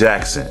Brandon T.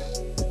 Jackson,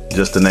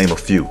 just to name a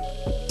few.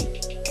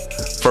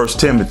 1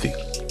 Timothy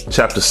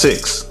chapter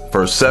 6,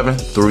 verse 7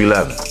 through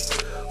 11.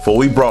 For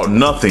we brought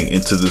nothing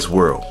into this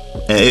world,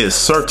 and it is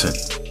certain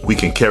we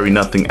can carry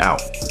nothing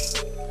out.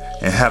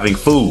 And having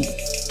food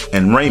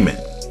and raiment,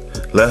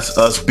 lest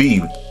us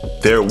be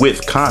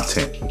therewith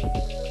content.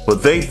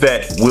 But they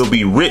that will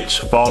be rich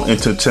fall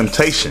into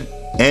temptation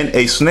and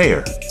a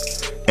snare,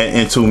 and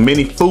into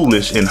many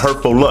foolish and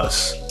hurtful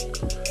lusts,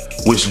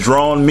 which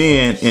drawn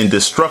men in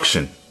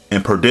destruction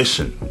and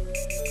perdition.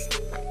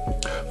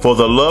 For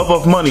the love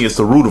of money is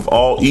the root of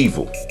all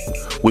evil,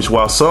 which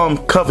while some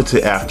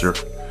coveted after,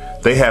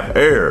 they have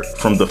erred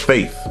from the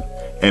faith,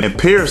 and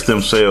pierced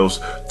themselves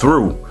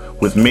through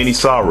with many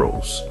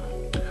sorrows.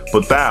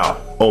 But thou,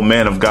 O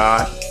man of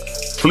God,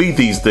 flee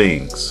these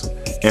things,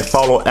 and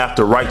follow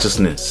after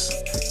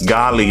righteousness,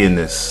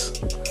 godliness,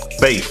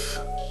 faith,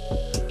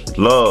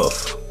 love,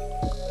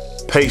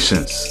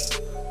 patience,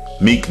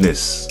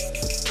 meekness.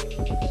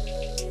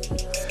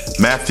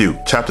 Matthew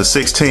chapter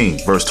 16,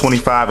 verse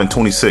 25 and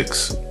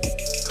 26.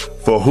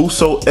 For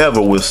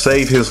whosoever will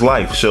save his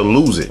life shall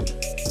lose it,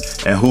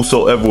 and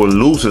whosoever will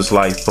lose his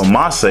life for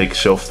my sake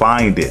shall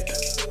find it.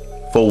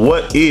 For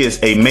what is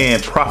a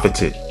man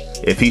profited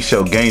if he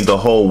shall gain the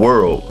whole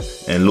world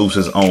and lose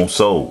his own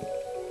soul?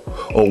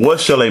 Or what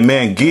shall a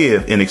man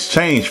give in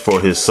exchange for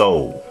his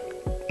soul?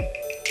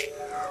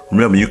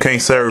 Remember, you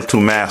can't serve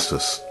two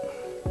masters.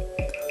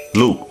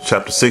 Luke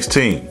chapter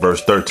 16,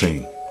 verse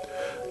 13.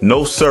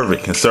 No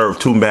servant can serve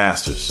two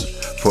masters,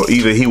 for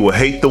either he will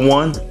hate the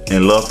one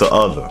and love the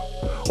other,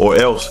 or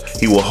else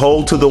he will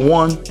hold to the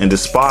one and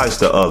despise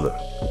the other.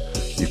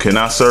 You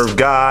cannot serve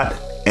God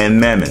and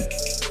mammon.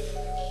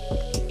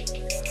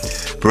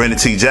 Brandon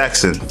T.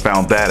 Jackson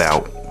found that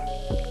out.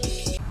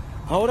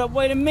 Hold up,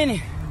 wait a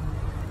minute.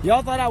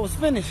 Y'all thought I was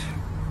finished.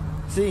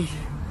 See,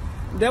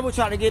 the devil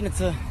tried to get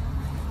into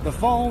the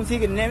phones, he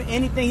can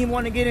anything he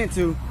wanted to get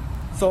into,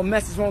 so a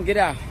message won't get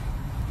out.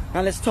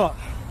 Now let's talk.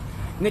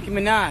 Nicki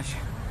Minaj,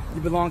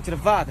 you belong to the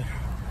Father.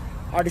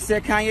 Already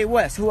said Kanye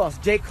West. Who else?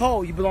 J.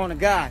 Cole, you belong to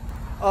God.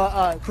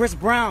 Chris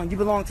Brown, you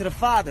belong to the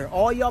Father.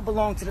 All y'all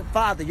belong to the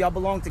Father. Y'all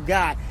belong to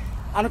God.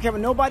 I don't care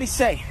what nobody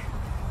say.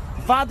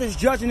 The Father's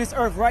judging this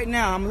earth right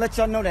now. I'm gonna let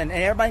y'all know that. And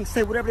everybody can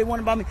say whatever they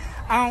want about me.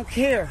 I don't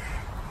care.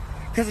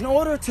 Because in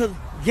order to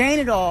gain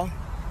it all,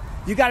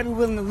 you gotta be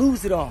willing to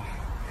lose it all.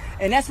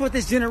 And that's what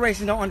this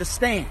generation don't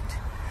understand.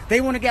 They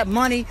want to get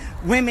money,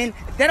 women.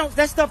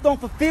 That stuff don't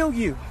fulfill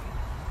you.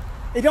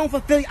 It don't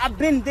fulfill you. I've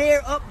been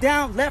there, up,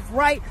 down, left,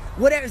 right,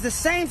 whatever. It's the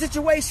same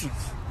situations.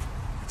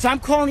 So I'm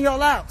calling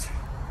y'all out.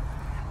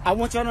 I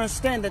want y'all to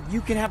understand that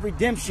you can have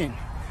redemption.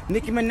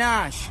 Nicki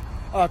Minaj,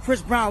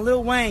 Chris Brown,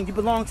 Lil Wayne, you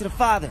belong to the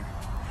Father.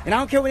 And I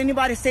don't care what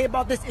anybody say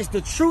about this. It's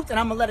the truth, and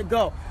I'm going to let it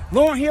go.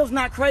 Lauryn Hill's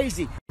not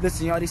crazy.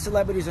 Listen, y'all, these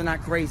celebrities are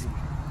not crazy.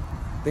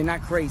 They're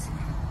not crazy.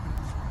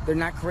 They're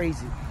not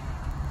crazy.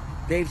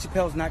 Dave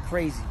Chappelle's not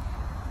crazy.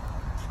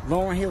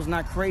 Lauryn Hill's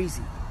not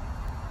crazy.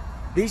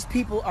 These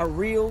people are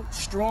real,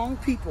 strong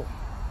people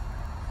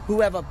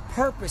who have a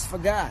purpose for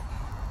God.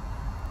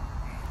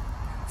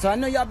 So I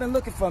know y'all been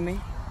looking for me.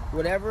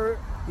 Whatever,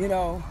 you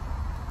know,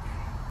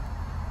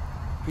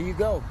 here you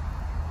go.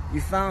 You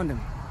found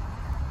him.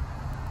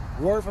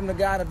 Word from the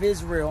God of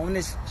Israel on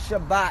this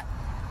Shabbat,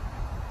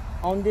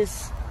 on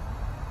this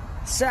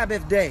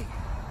Sabbath day.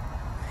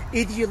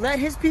 Either you let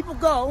his people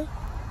go,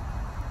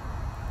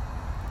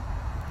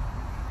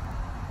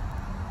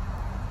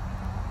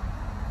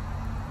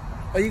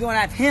 or you're going to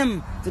have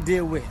him to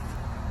deal with.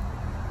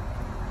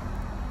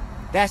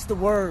 That's the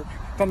word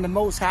from the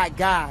Most High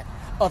God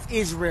of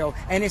Israel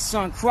and his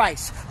son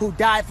Christ, who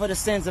died for the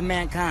sins of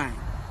mankind.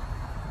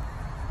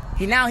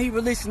 He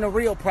releasing the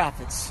real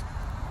prophets.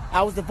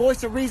 I was the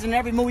voice of reason in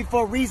every movie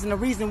for a reason. The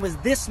reason was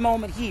this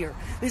moment here.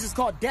 This is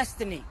called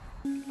destiny.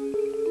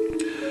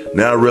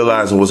 Now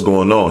realizing what's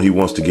going on, he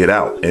wants to get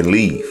out and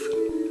leave.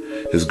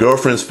 His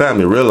girlfriend's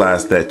family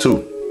realized that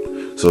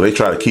too, so they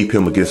try to keep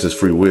him against his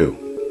free will.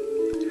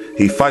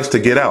 He fights to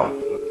get out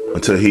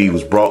until he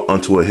was brought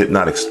onto a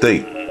hypnotic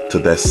state to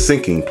that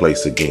sinking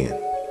place again.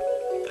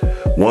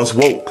 Once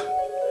woke,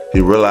 he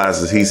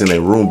realizes he's in a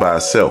room by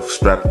himself,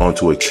 strapped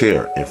onto a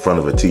chair in front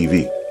of a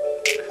TV.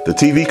 The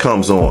TV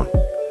comes on.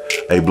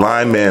 A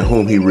blind man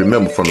whom he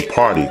remembered from the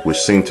party, which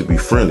seemed to be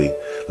friendly,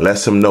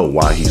 lets him know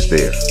why he's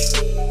there.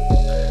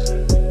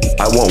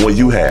 I want what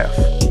you have,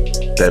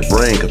 that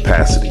brain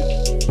capacity,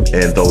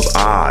 and those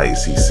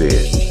eyes, he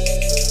said.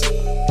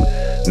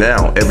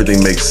 Now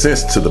everything makes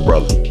sense to the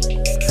brother.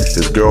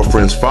 His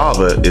girlfriend's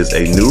father is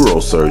a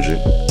neurosurgeon,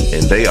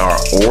 and they are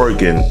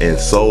organ and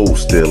soul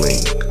stealing.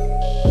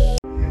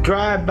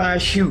 Drive-by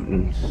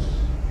shootings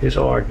is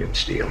organ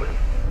stealing.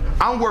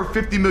 I'm worth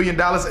 $50 million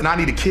and I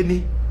need a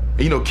kidney.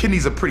 And you know,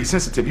 kidneys are pretty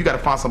sensitive. You got to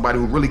find somebody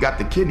who really got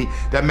the kidney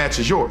that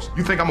matches yours.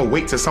 You think I'm gonna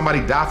wait till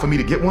somebody die for me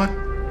to get one?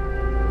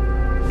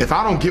 If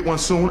I don't get one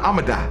soon, I'm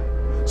gonna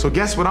die. So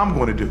guess what I'm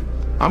gonna do?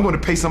 I'm gonna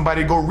pay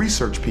somebody to go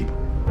research people.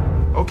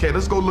 Okay,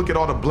 let's go look at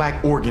all the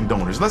black organ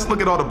donors. Let's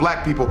look at all the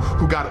black people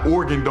who got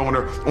organ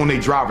donor on their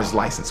driver's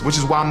license, which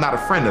is why I'm not a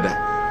friend of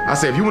that. I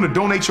say, if you want to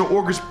donate your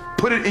organs,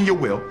 put it in your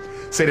will.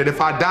 Say that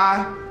if I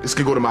die, this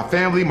could go to my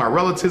family, my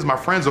relatives, my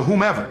friends, or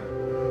whomever.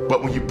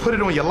 But when you put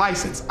it on your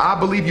license, I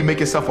believe you make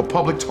yourself a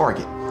public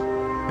target.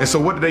 And so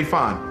what did they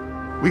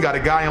find? We got a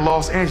guy in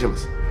Los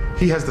Angeles.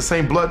 He has the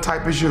same blood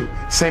type as you,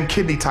 same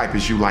kidney type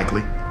as you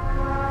likely.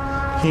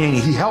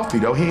 He healthy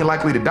though, he ain't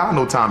likely to die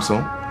no time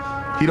soon.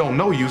 He don't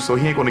know you, so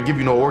he ain't gonna give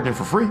you no organ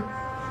for free.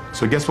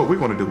 So guess what we're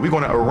gonna do? We're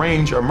gonna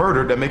arrange a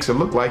murder that makes it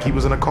look like he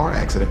was in a car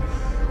accident.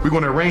 We're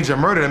gonna arrange a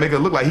murder that makes it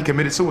look like he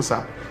committed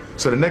suicide.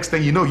 So the next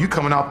thing you know, you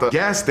coming out the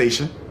gas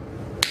station,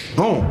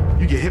 boom,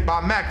 you get hit by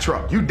a Mack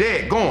truck, you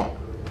dead, gone.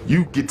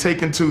 You get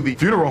taken to the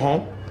funeral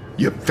home,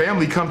 your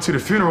family come to the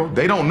funeral,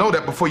 they don't know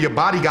that before your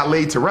body got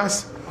laid to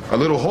rest, a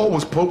little hole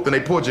was poked and they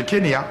pulled your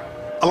kidney out.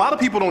 A lot of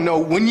people don't know,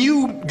 when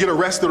you get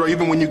arrested or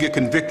even when you get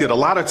convicted, a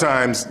lot of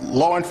times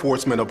law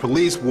enforcement or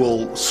police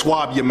will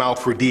swab your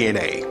mouth for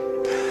DNA.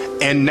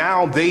 And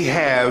now they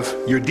have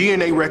your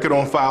DNA record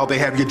on file, they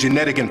have your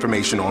genetic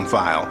information on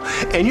file.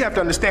 And you have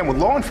to understand, with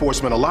law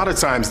enforcement, a lot of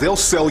times they'll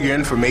sell your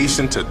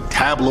information to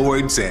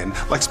tabloids and,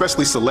 like,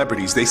 especially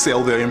celebrities, they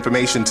sell their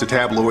information to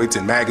tabloids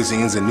and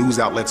magazines and news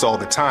outlets all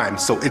the time.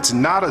 So it's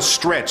not a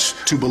stretch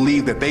to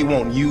believe that they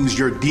won't use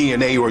your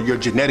DNA or your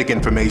genetic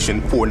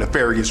information for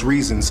nefarious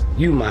reasons.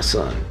 You, my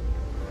son,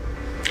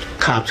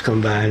 cops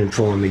come by and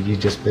inform me you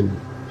just been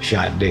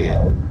shot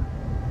dead.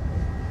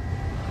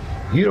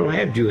 You don't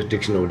have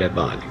jurisdiction over that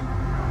body.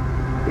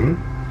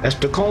 That's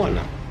the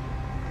coroner.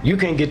 You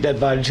can't get that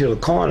body till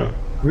the coroner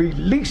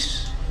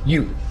release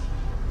you.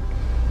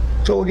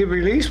 So we'll get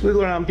released, we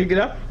go down and pick it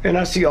up, and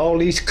I see all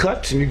these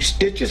cuts and these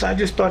stitches. I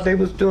just thought they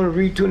was doing a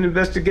routine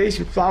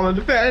investigation, following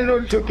the family. I didn't know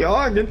they took your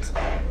organs.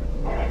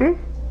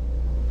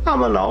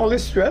 I'm under all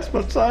this stress,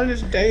 my son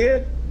is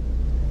dead.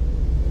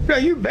 Now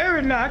you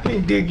buried now, I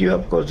can't dig you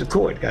up because the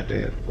court got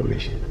to have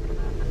permission.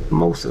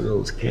 Most of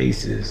those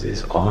cases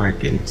is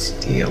organ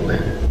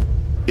stealing.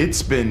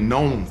 It's been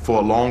known for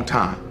a long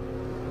time,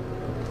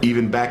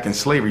 even back in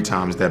slavery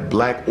times, that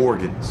black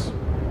organs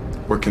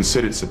were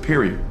considered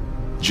superior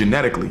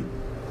genetically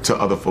to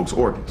other folks'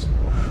 organs.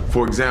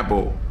 For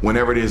example,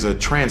 whenever there's a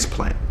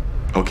transplant,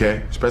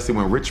 okay, especially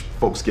when rich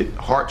folks get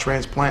heart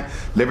transplant,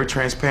 liver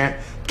transplant,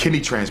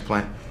 kidney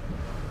transplant,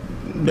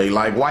 they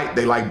like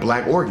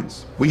black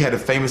organs. We had a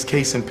famous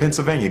case in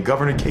Pennsylvania,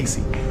 Governor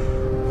Casey,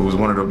 who was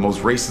one of the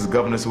most racist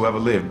governors who ever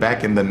lived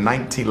back in the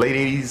late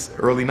 80s,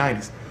 early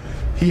 90s.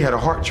 He had a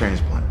heart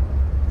transplant.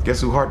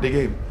 Guess whose heart they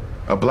gave him?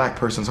 A black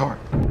person's heart.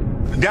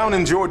 Down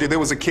in Georgia, there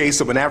was a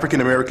case of an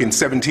African-American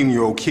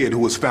 17-year-old kid who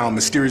was found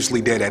mysteriously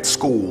dead at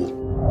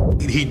school.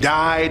 He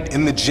died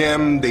in the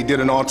gym. They did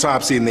an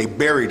autopsy and they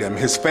buried him.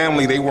 His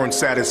family, they weren't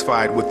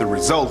satisfied with the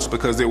results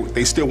because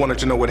they still wanted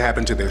to know what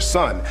happened to their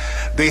son.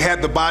 They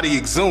had the body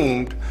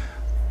exhumed,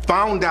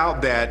 found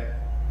out that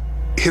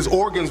his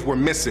organs were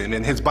missing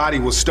and his body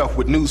was stuffed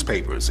with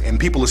newspapers, and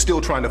people are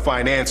still trying to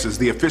find answers.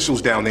 The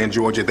officials down there in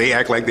Georgia, they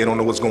act like they don't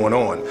know what's going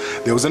on.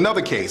 There was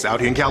another case out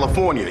here in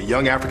California. A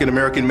young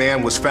African-American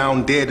man was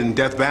found dead in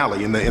Death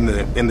Valley in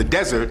the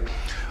desert.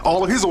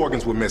 All of his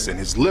organs were missing.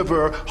 His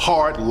liver,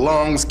 heart,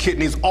 lungs,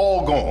 kidneys,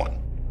 all gone.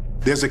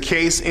 There's a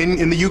case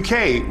in the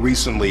UK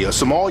recently. A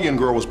Somalian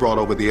girl was brought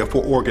over there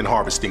for organ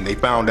harvesting. They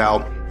found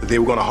out that they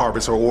were going to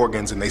harvest her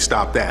organs and they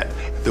stopped that.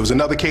 There was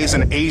another case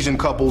in Asian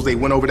couples. They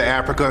went over to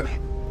Africa.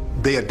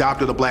 They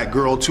adopted a black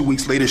girl. 2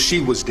 weeks later,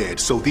 she was dead.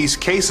 So these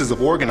cases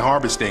of organ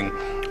harvesting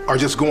are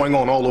just going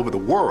on all over the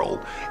world,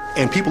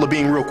 and people are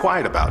being real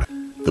quiet about it.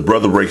 The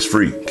brother breaks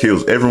free,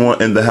 kills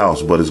everyone in the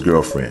house but his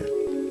girlfriend.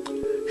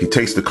 He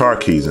takes the car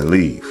keys and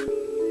leaves.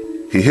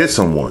 He hits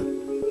someone.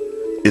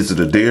 Is it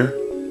a deer?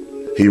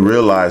 He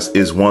realizes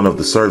it's one of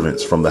the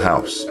servants from the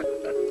house.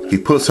 He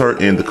puts her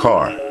in the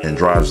car and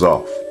drives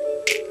off.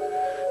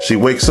 She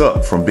wakes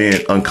up from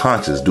being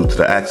unconscious due to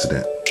the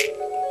accident.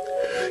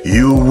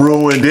 You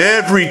ruined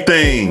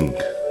everything.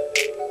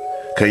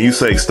 Can you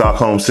say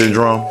Stockholm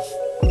Syndrome?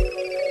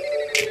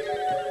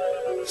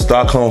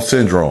 Stockholm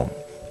Syndrome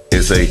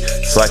is a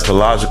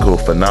psychological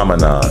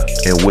phenomenon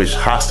in which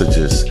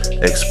hostages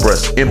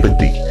express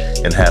empathy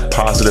and have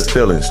positive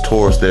feelings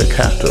towards their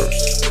captors,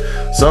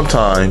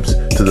 sometimes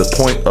to the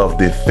point of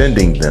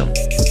defending them.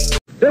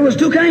 There was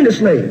two kinds of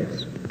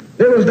slaves.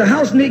 There was the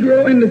house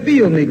Negro and the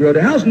field Negro.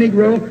 The house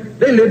Negro,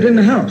 they lived in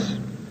the house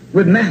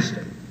with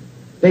master.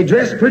 They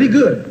dressed pretty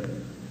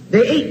good.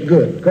 They ate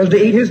good because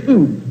they ate his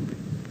food,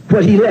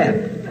 what he left.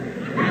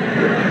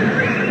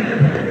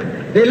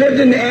 They lived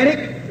in the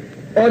attic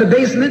or the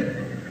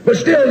basement, but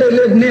still they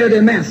lived near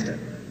their master.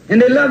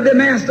 And they loved their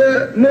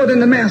master more than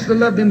the master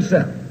loved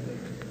himself.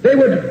 They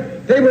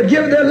would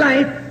give their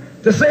life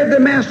to save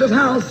their master's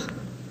house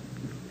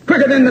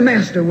quicker than the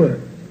master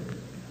would.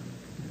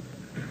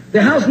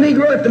 The house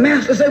Negro, if the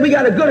master said, we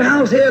got a good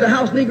house here, the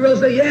house Negro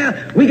said,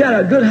 yeah, we got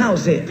a good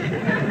house here.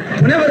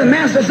 Whenever the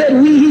master said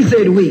we, he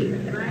said we.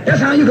 That's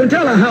how you can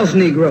tell a house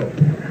Negro.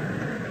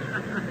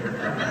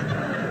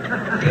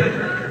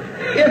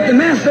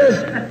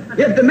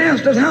 If the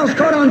master's house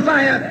caught on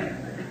fire,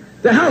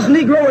 the house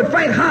Negro would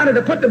fight harder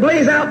to put the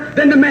blaze out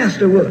than the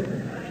master would.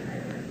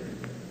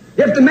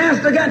 If the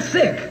master got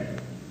sick,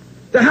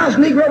 the house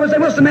Negro would say,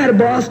 what's the matter,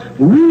 boss?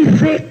 We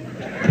sick.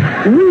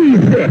 We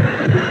sick.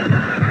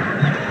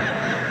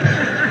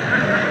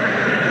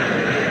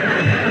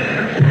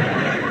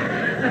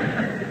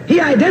 He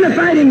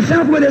identified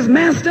himself with his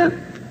master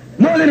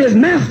more than his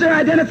master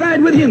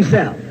identified with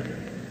himself.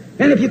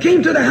 And if you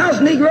came to the house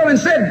Negro and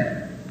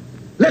said,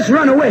 let's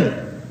run away,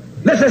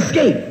 let's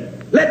escape,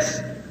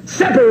 let's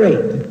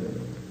separate,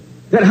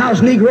 that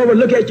house Negro would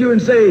look at you and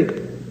say,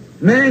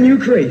 man, you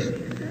crazy.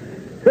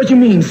 What you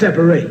mean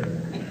separate?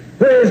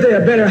 Where is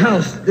there a better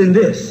house than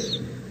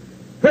this?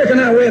 Where can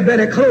I wear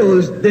better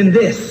clothes than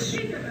this?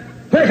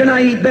 Where can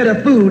I eat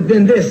better food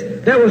than this?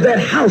 That was that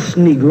house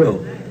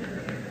Negro.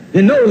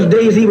 In those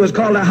days, he was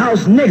called a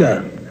house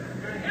nigger.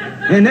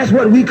 And that's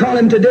what we call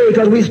him today,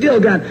 because we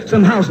still got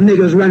some house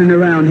niggers running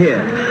around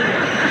here.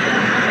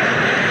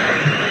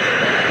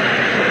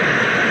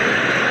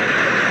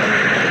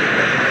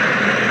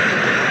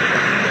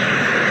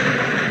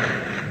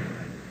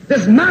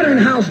 This modern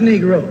house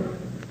Negro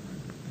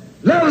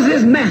loves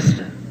his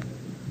master.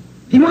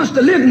 He wants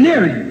to live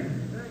near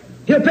him.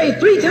 He'll pay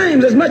 3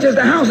 times as much as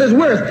the house is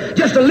worth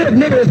just to live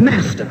near his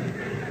master.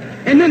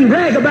 And then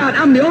brag about,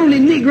 I'm the only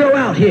Negro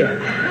out here.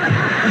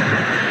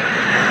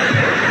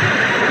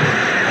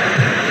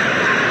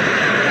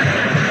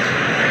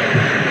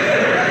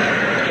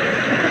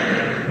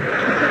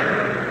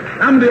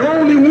 I'm the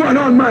only one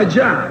on my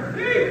job.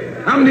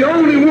 I'm the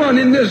only one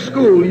in this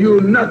school. You're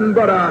nothing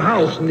but a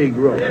house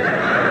Negro.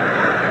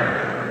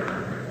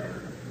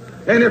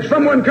 And if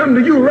someone come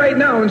to you right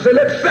now and say,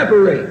 let's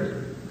separate,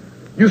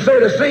 you say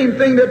the same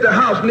thing that the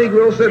house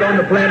Negro said on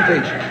the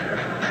plantation.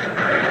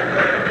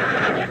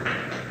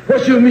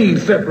 What you mean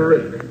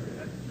separate?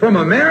 From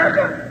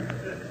America?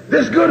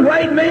 This good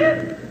white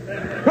man?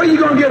 Where you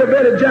gonna get a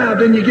better job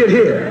than you get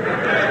here?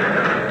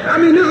 I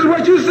mean, this is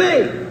what you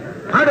say.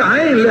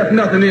 I ain't left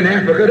nothing in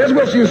Africa. That's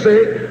what you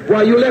say.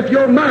 Why, you left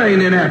your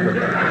mind in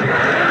Africa.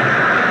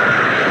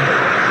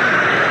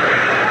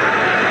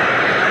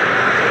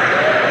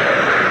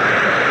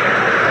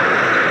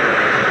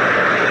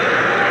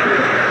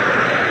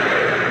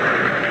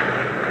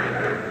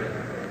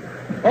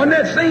 On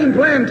that same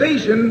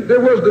plantation, there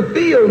was the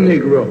field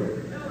Negro.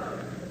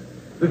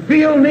 The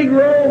field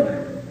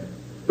Negro,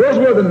 those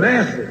were the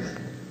masses.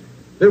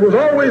 There was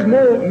always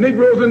more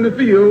Negroes in the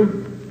field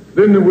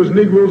than there was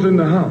Negroes in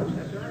the house.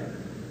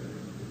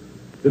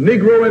 The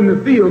Negro in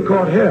the field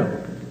caught hell.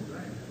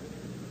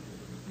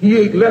 He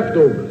ate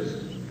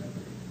leftovers.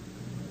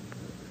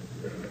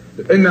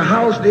 In the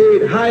house, they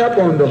ate high up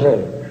on the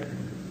hull.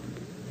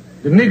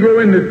 The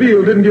Negro in the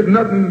field didn't get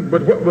nothing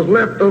but what was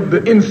left of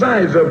the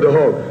insides of the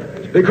hull.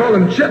 They call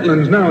them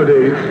chitlins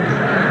nowadays.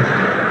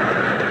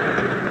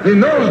 In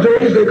those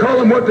days, they call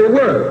them what they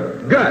were,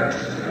 guts.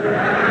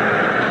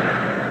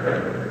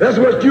 That's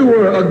what you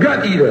were, a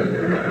gut eater.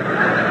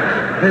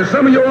 And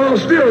some of you all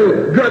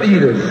still gut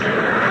eaters.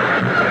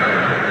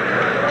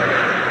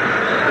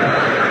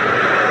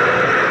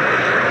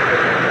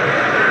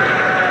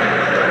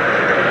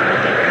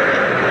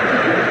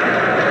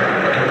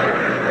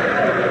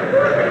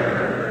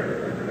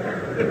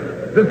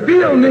 The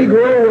field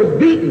Negro was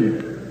beaten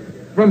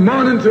from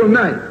morning till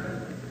night.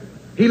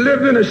 He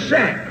lived in a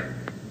shack,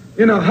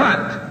 in a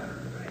hut.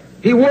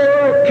 He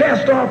wore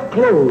cast-off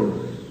clothes.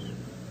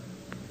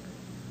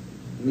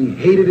 And he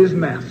hated his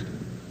master.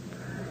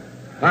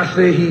 I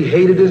say he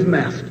hated his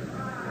master.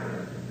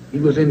 He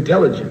was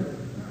intelligent.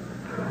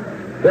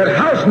 That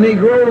house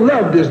Negro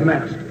loved his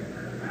master.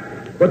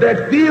 But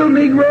that field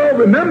Negro,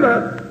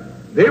 remember,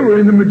 they were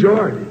in the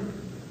majority.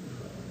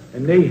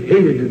 And they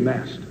hated the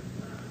master.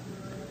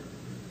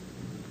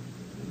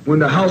 When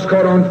the house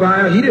caught on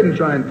fire, he didn't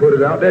try and put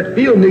it out. That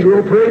field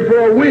Negro prayed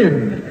for a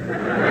wind,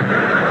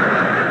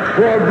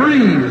 for a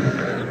breeze.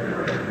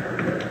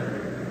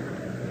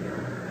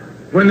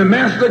 When the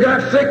master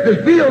got sick, the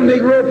field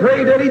Negro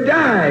prayed that he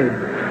died.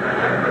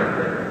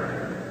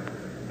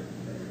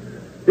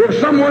 If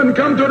someone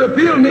come to the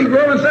field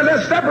Negro and said,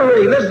 let's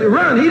separate, let's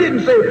run, he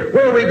didn't say,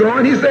 where are we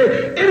going? He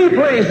said, any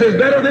place is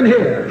better than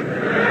here.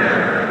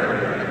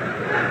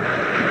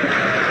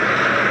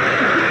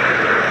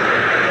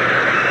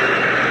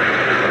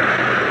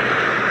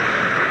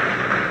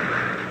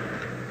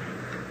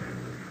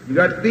 You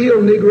got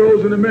field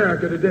Negroes in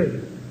America today.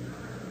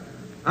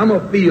 I'm a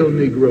field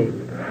Negro.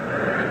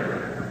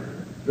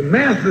 The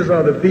masses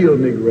are the field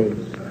Negroes.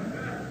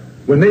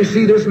 When they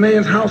see this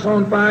man's house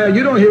on fire,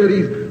 you don't hear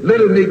these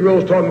little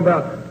Negroes talking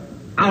about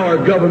our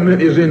government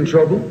is in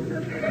trouble.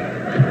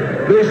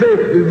 They say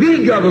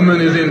the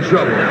government is in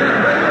trouble.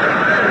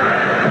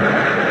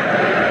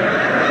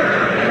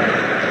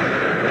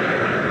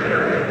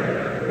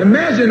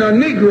 Imagine a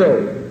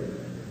Negro,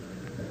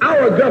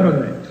 our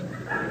government.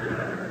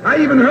 I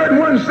even heard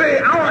one say,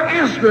 our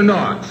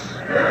astronauts.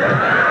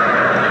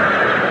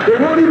 They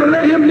won't even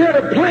let him near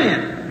the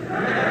plant.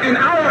 And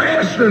our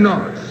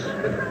astronauts,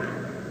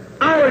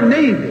 our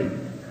Navy,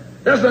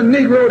 that's a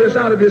Negro that's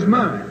out of his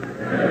mind.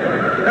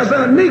 That's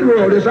a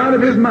Negro that's out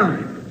of his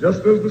mind.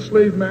 Just as the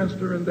slave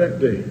master in that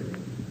day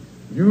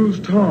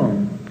used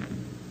Tom,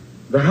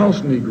 the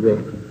house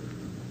Negro,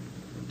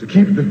 to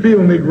keep the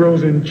field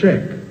Negroes in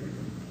check,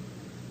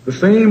 the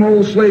same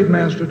old slave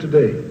master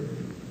today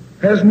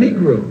has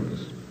Negroes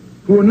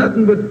who are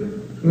nothing but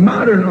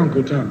modern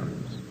Uncle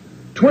Toms,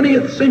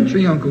 20th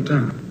century Uncle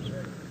Toms,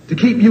 to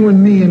keep you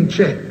and me in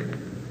check.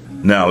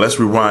 Now let's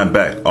rewind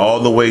back all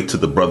the way to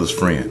the brother's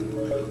friend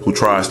who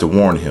tries to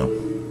warn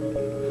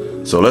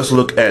him. So let's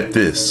look at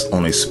this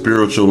on a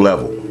spiritual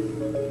level.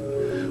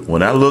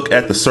 When I look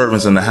at the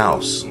servants in the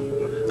house,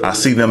 I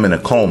see them in a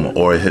coma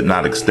or a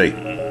hypnotic state.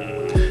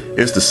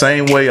 It's the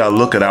same way I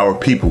look at our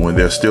people when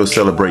they're still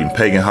celebrating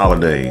pagan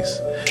holidays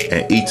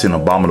and eating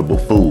abominable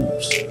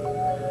foods.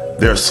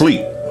 They're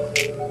asleep.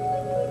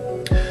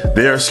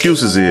 Their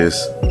excuses is,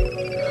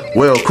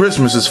 well,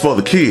 Christmas is for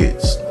the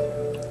kids.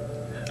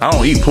 I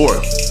don't eat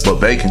pork, but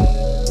bacon.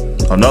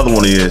 Another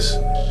one is,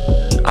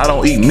 I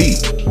don't eat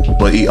meat,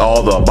 but eat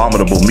all the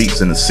abominable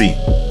meats in the sea.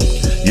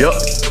 Yep,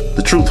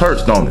 the truth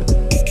hurts, don't it?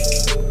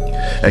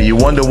 And you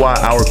wonder why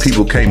our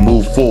people can't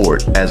move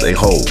forward as a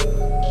whole.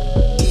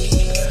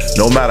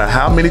 No matter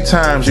how many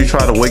times you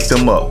try to wake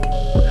them up,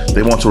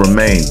 they want to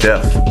remain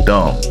deaf,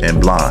 dumb,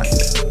 and blind.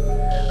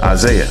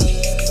 Isaiah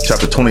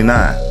chapter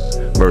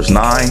 29, verse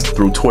 9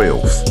 through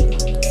 12.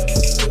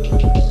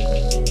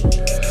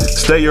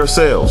 Stay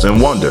yourselves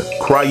and wonder,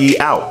 cry ye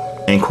out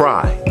and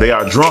cry. They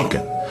are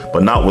drunken,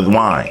 but not with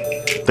wine.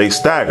 They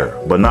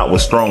stagger, but not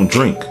with strong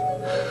drink.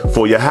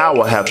 For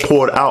Yahweh hath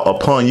poured out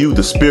upon you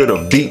the spirit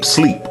of deep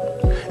sleep,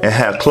 and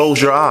hath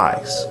closed your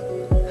eyes.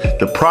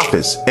 The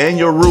prophets and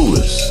your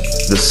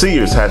rulers, the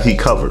seers hath he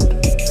covered.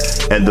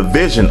 And the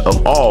vision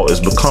of all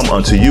is become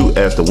unto you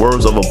as the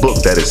words of a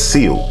book that is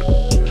sealed,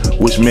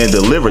 which men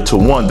deliver to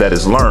one that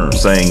is learned,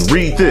 saying,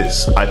 read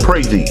this, I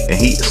pray thee. And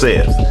he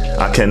saith,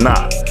 I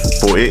cannot,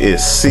 for it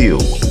is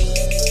sealed.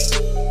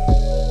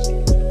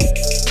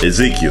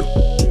 Ezekiel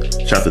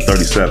chapter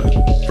 37,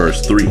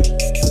 verse 3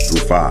 through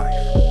 5.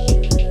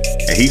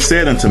 And he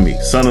said unto me,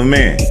 Son of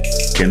man,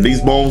 can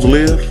these bones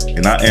live?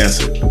 And I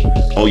answered,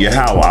 O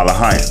Yahweh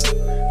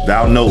Elohim,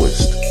 thou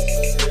knowest.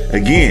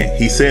 Again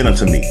he said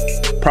unto me,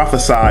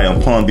 Prophesy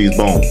upon these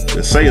bones,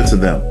 and say unto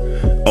them,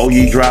 O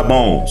ye dry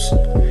bones,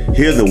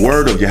 hear the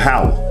word of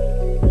Yahweh.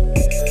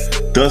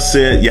 Thus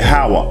said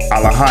Yahweh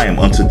Elohim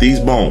unto these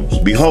bones,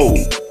 Behold,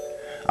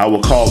 I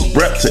will cause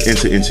breath to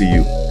enter into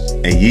you,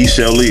 and ye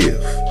shall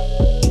live.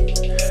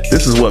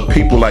 This is what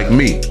people like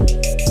me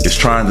is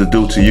trying to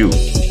do to you.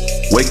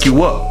 Wake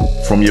you up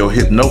from your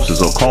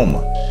hypnosis or coma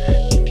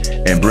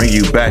and bring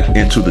you back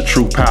into the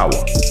true power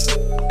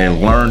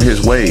and learn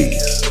his ways.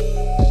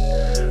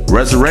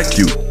 Resurrect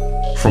you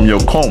from your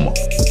coma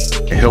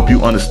and help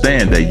you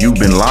understand that you've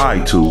been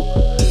lied to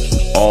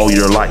all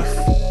your life.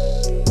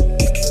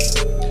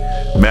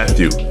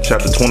 Matthew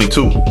chapter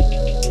 22,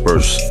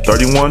 verse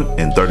 31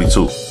 and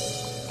 32.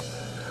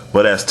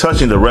 But as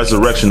touching the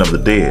resurrection of the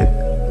dead,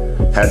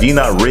 have ye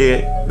not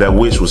read that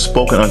which was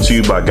spoken unto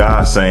you by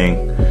God,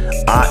 saying,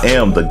 I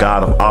am the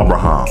God of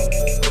Abraham,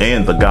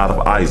 and the God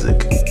of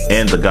Isaac,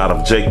 and the God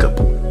of Jacob.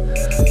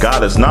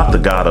 God is not the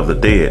God of the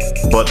dead,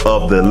 but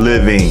of the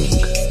living.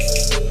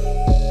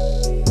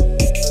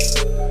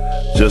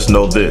 Just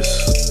know this,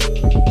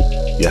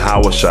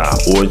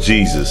 Yahweh or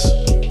Jesus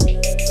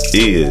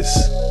is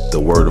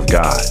the Word of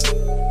God.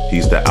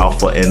 He's the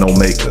Alpha and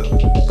Omega,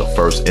 the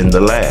first and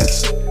the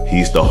last.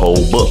 He's the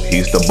whole book.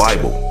 He's the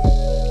Bible.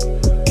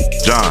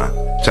 John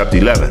chapter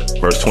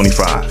 11, verse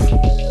 25.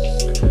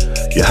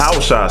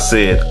 Yahweh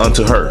said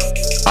unto her,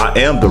 I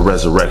am the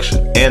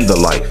resurrection and the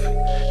life.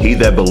 He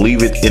that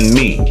believeth in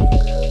me,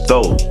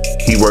 though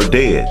he were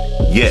dead,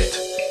 yet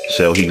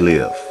shall he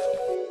live.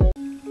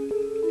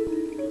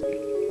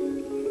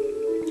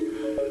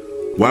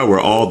 Why were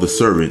all the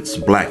servants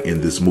black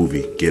in this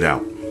movie Get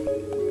Out?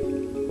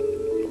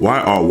 Why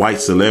are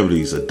white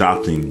celebrities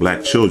adopting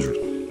black children?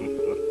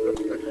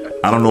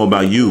 I don't know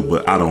about you,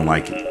 but I don't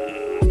like it.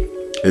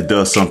 It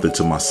does something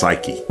to my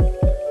psyche.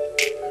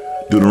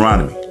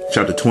 Deuteronomy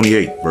chapter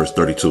 28, verse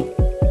 32.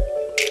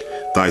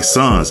 Thy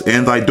sons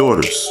and thy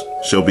daughters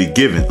shall be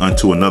given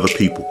unto another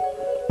people,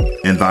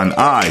 and thine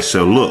eyes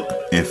shall look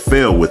and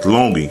fail with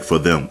longing for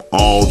them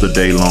all the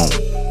day long,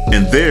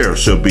 and there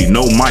shall be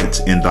no might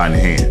in thine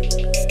hand.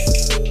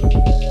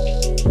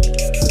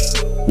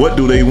 What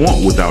do they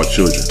want with our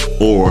children?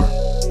 Or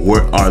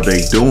what are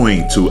they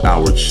doing to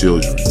our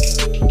children?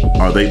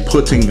 Are they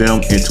putting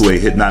them into a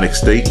hypnotic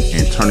state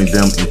and turning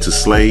them into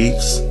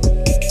slaves?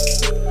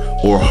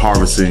 Or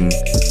harvesting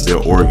their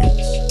organs?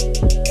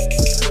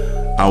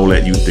 I will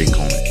let you think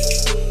on it.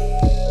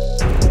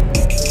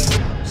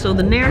 So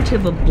the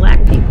narrative of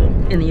black people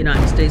in the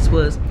United States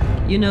was,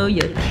 you know,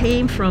 you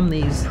came from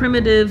these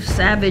primitive,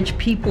 savage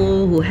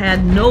people who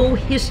had no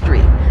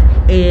history,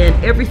 and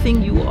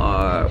everything you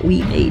are,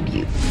 we made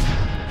you.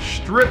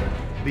 Strip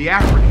the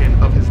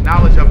African of his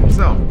knowledge of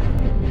himself.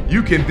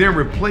 You can then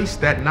replace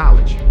that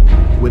knowledge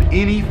with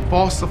any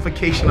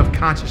falsification of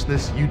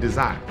consciousness you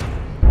desire.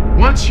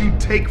 Once you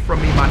take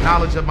from me my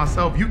knowledge of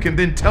myself, you can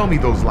then tell me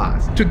those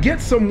lies. To get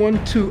someone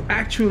to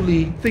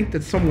actually think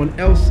that someone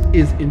else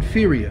is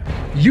inferior,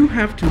 you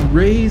have to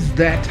raise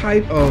that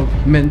type of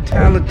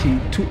mentality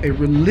to a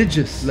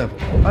religious level.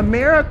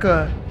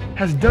 America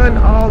has done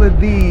all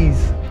of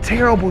these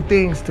terrible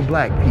things to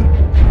black people,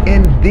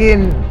 and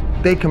then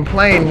they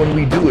complain when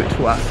we do it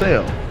to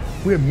ourselves.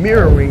 We're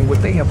mirroring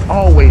what they have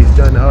always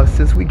done to us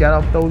since we got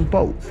off those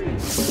boats.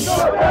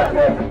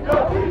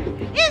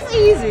 It's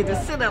easy to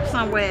sit up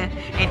somewhere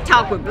and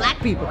talk with black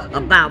people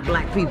about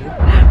black people,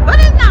 but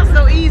it's not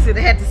so easy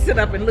to have to sit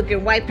up and look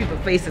in white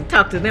people's face and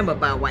talk to them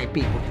about white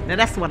people. Now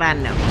that's what I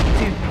know.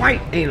 See,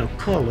 white ain't a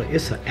color,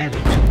 it's an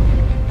attitude.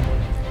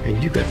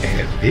 And you gotta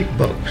have big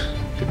bucks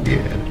to be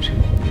an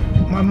attitude.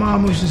 My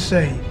mom used to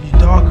say, you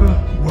darker,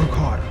 work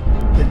harder.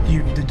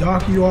 The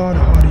darker you are, the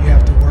harder you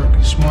have to work,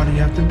 the smarter you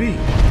have to be.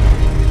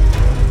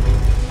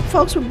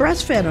 Folks were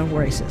breastfed on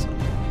racism.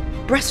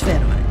 Breastfed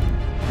on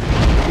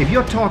it. If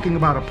you're talking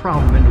about a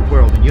problem in the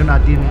world and you're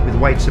not dealing with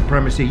white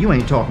supremacy, you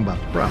ain't talking about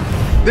the problem.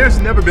 There's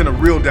never been a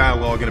real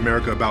dialogue in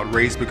America about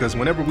race, because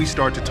whenever we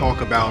start to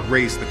talk about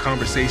race, the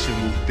conversation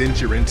will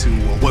venture into,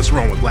 well, what's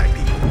wrong with black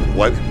people?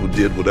 White people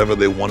did whatever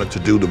they wanted to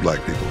do to black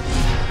people.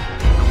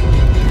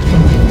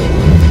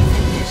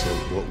 So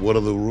what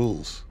are the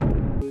rules?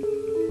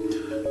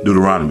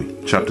 Deuteronomy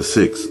chapter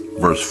 6,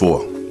 verse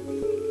 4.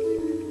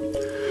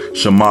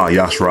 Shema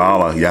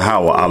Yisrael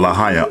Yahweh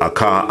Elohim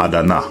Akah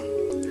Adonai.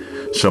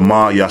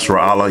 Shema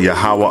Yisrael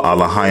Yahweh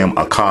Elohim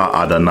Akah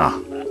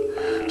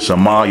Adonai.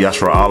 Shema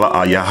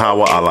Yisrael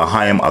Yahweh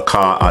Elohim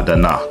Akah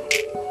Adonai.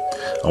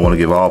 I want to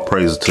give all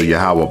praises to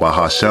Yahweh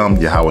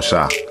Bahashem Yahweh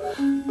Shah.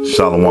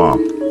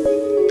 Shalom.